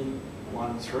 3,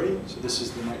 1, 3. So this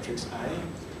is the matrix A.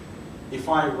 If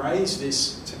I raise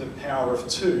this to the power of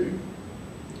 2,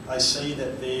 I see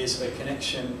that there's a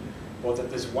connection, or that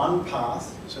there's one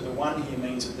path. So the 1 here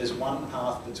means that there's one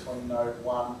path between node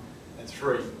 1 and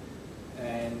 3.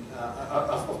 And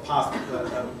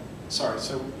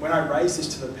so when I raise this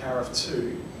to the power of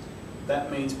 2, that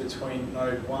means between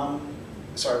node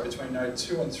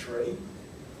 2 and 3,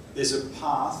 there's a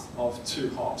path of 2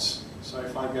 hops. So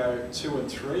if I go 2 and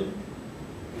 3,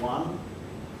 1,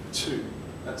 2,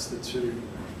 that's the two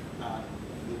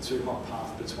hop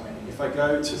path between. If I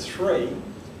go to 3,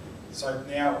 so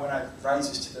now when I raise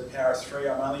this to the power of 3,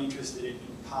 I'm only interested in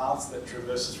paths that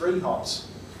traverse 3 hops.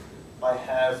 I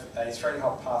have a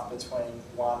 3-hop path between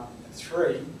 1 and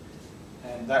 3,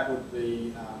 and that would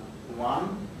be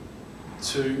 1,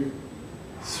 2,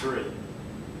 3.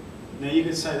 Now you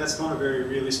could say that's not a very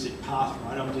realistic path,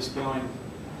 right? I'm just going,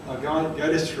 I go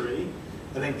to 3,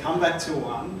 and then come back to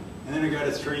 1, and then I go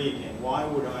to 3 again. Why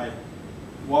would I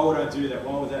do that?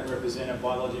 Why would that represent a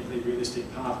biologically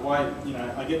realistic path? Why, you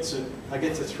know, I get to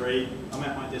 3, I'm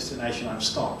at my destination, I'm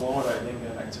stopped. Why would I then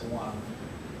go back to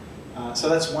 1? So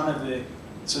that's one of the.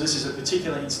 So this is a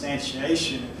particular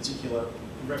instantiation, a particular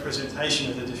representation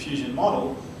of the diffusion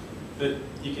model. But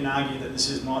you can argue that this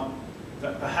is not.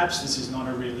 That perhaps this is not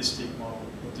a realistic model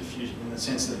of diffusion in the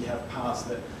sense that you have paths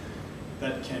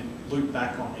that can loop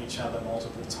back on each other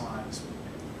multiple times.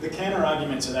 The counter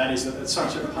argument to that is that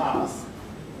such a path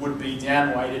would be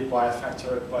downweighted by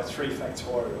 3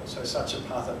 factorial. So such a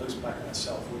path that loops back on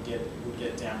itself would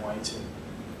get downweighted.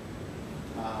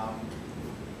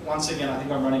 Once again, I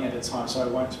think I'm running out of time, so I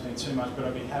won't spend too much, but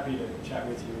I'd be happy to chat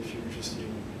with you if you're interested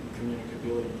in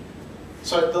communicability.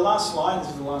 So the last slide, this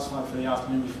is the last slide for the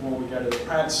afternoon before we go to the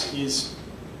pracs, is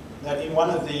that in one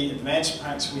of the advanced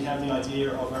pracs we have the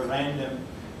idea of a random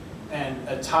and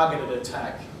a targeted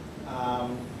attack.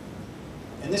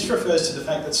 And this refers to the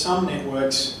fact that some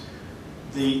networks,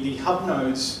 the hub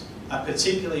nodes are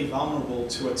particularly vulnerable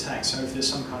to attack. So if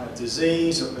there's some kind of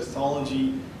disease or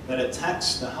pathology that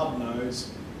attacks the hub nodes,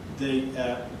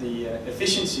 the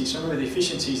efficiency, so remember the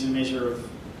efficiency is a measure of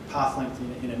path length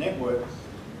in a network,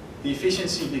 the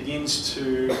efficiency begins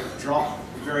to drop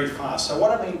very fast. So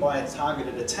what I mean by a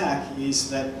targeted attack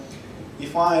is that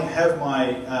if I have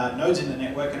my nodes in the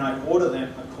network and I order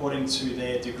them according to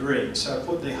their degree, so I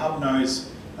put the hub nodes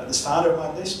at the start of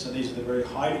my list, so these are the very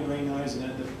high degree nodes, and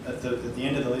at the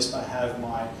end of the list I have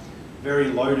my very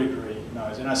low degree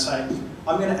nodes. And I say,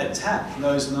 I'm going to attack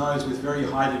those nodes with very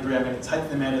high degree, I'm going to take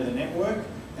them out of the network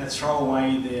and throw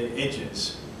away their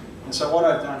edges. And so what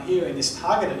I've done here in this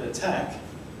targeted attack,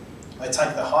 I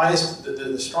take the highest,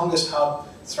 the strongest hub,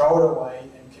 throw it away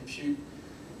and compute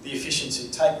the efficiency.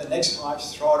 Take the next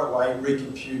highest, throw it away,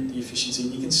 recompute the efficiency.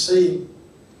 And you can see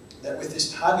that with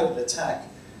this targeted attack,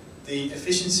 the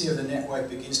efficiency of the network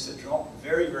begins to drop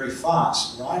very, very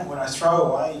fast, right? When I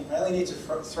throw away, I only need to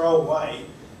throw away,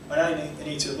 I only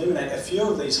need to eliminate a few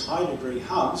of these high degree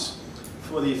hubs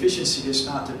for the efficiency to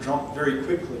start to drop very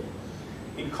quickly.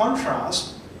 In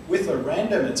contrast, with a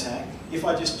random attack, if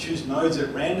I just choose nodes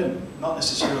at random, not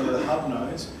necessarily the hub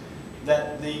nodes,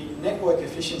 that the network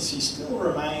efficiency still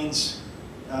remains,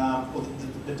 well,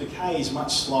 the decay is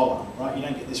much slower, right? You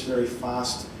don't get this very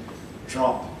fast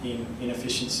drop in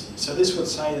efficiency. So this would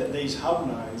say that these hub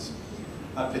nodes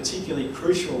are particularly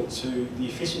crucial to the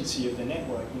efficiency of the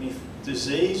network. And if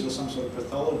disease or some sort of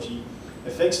pathology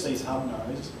affects these hub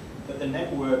nodes, that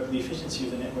the efficiency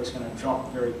of the network is going to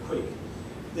drop very quick.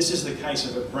 This is the case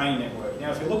of a brain network.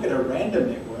 Now, if you look at a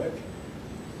random network,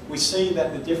 we see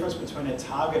that the difference between a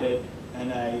targeted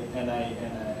and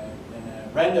a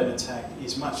random attack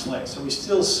is much less. So we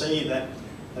still see that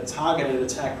a targeted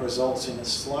attack results in a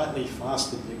slightly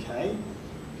faster decay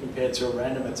compared to a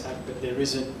random attack, but there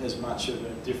isn't as much of a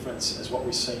difference as what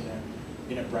we see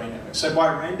in a brain network. So by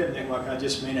random network, I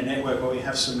just mean a network where we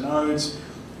have some nodes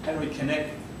and we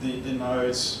connect the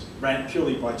nodes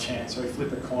purely by chance. So we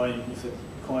flip a coin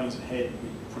coins ahead, we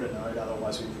put a node,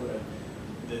 otherwise we put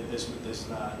there's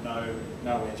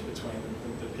no edge between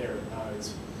the pair of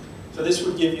nodes. So this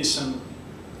would give you some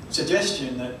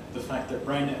suggestion that the fact that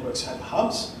brain networks have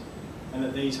hubs, and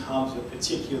that these hubs are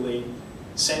particularly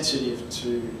sensitive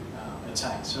to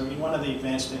attack. So in one of the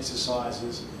advanced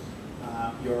exercises,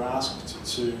 you're asked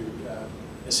to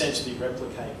essentially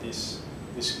replicate this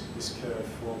curve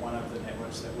for one of the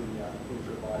networks that we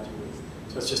provide you with.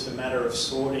 So it's just a matter of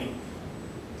sorting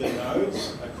the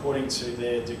nodes according to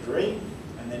their degree,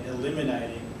 and then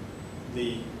eliminating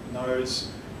the nodes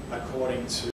according to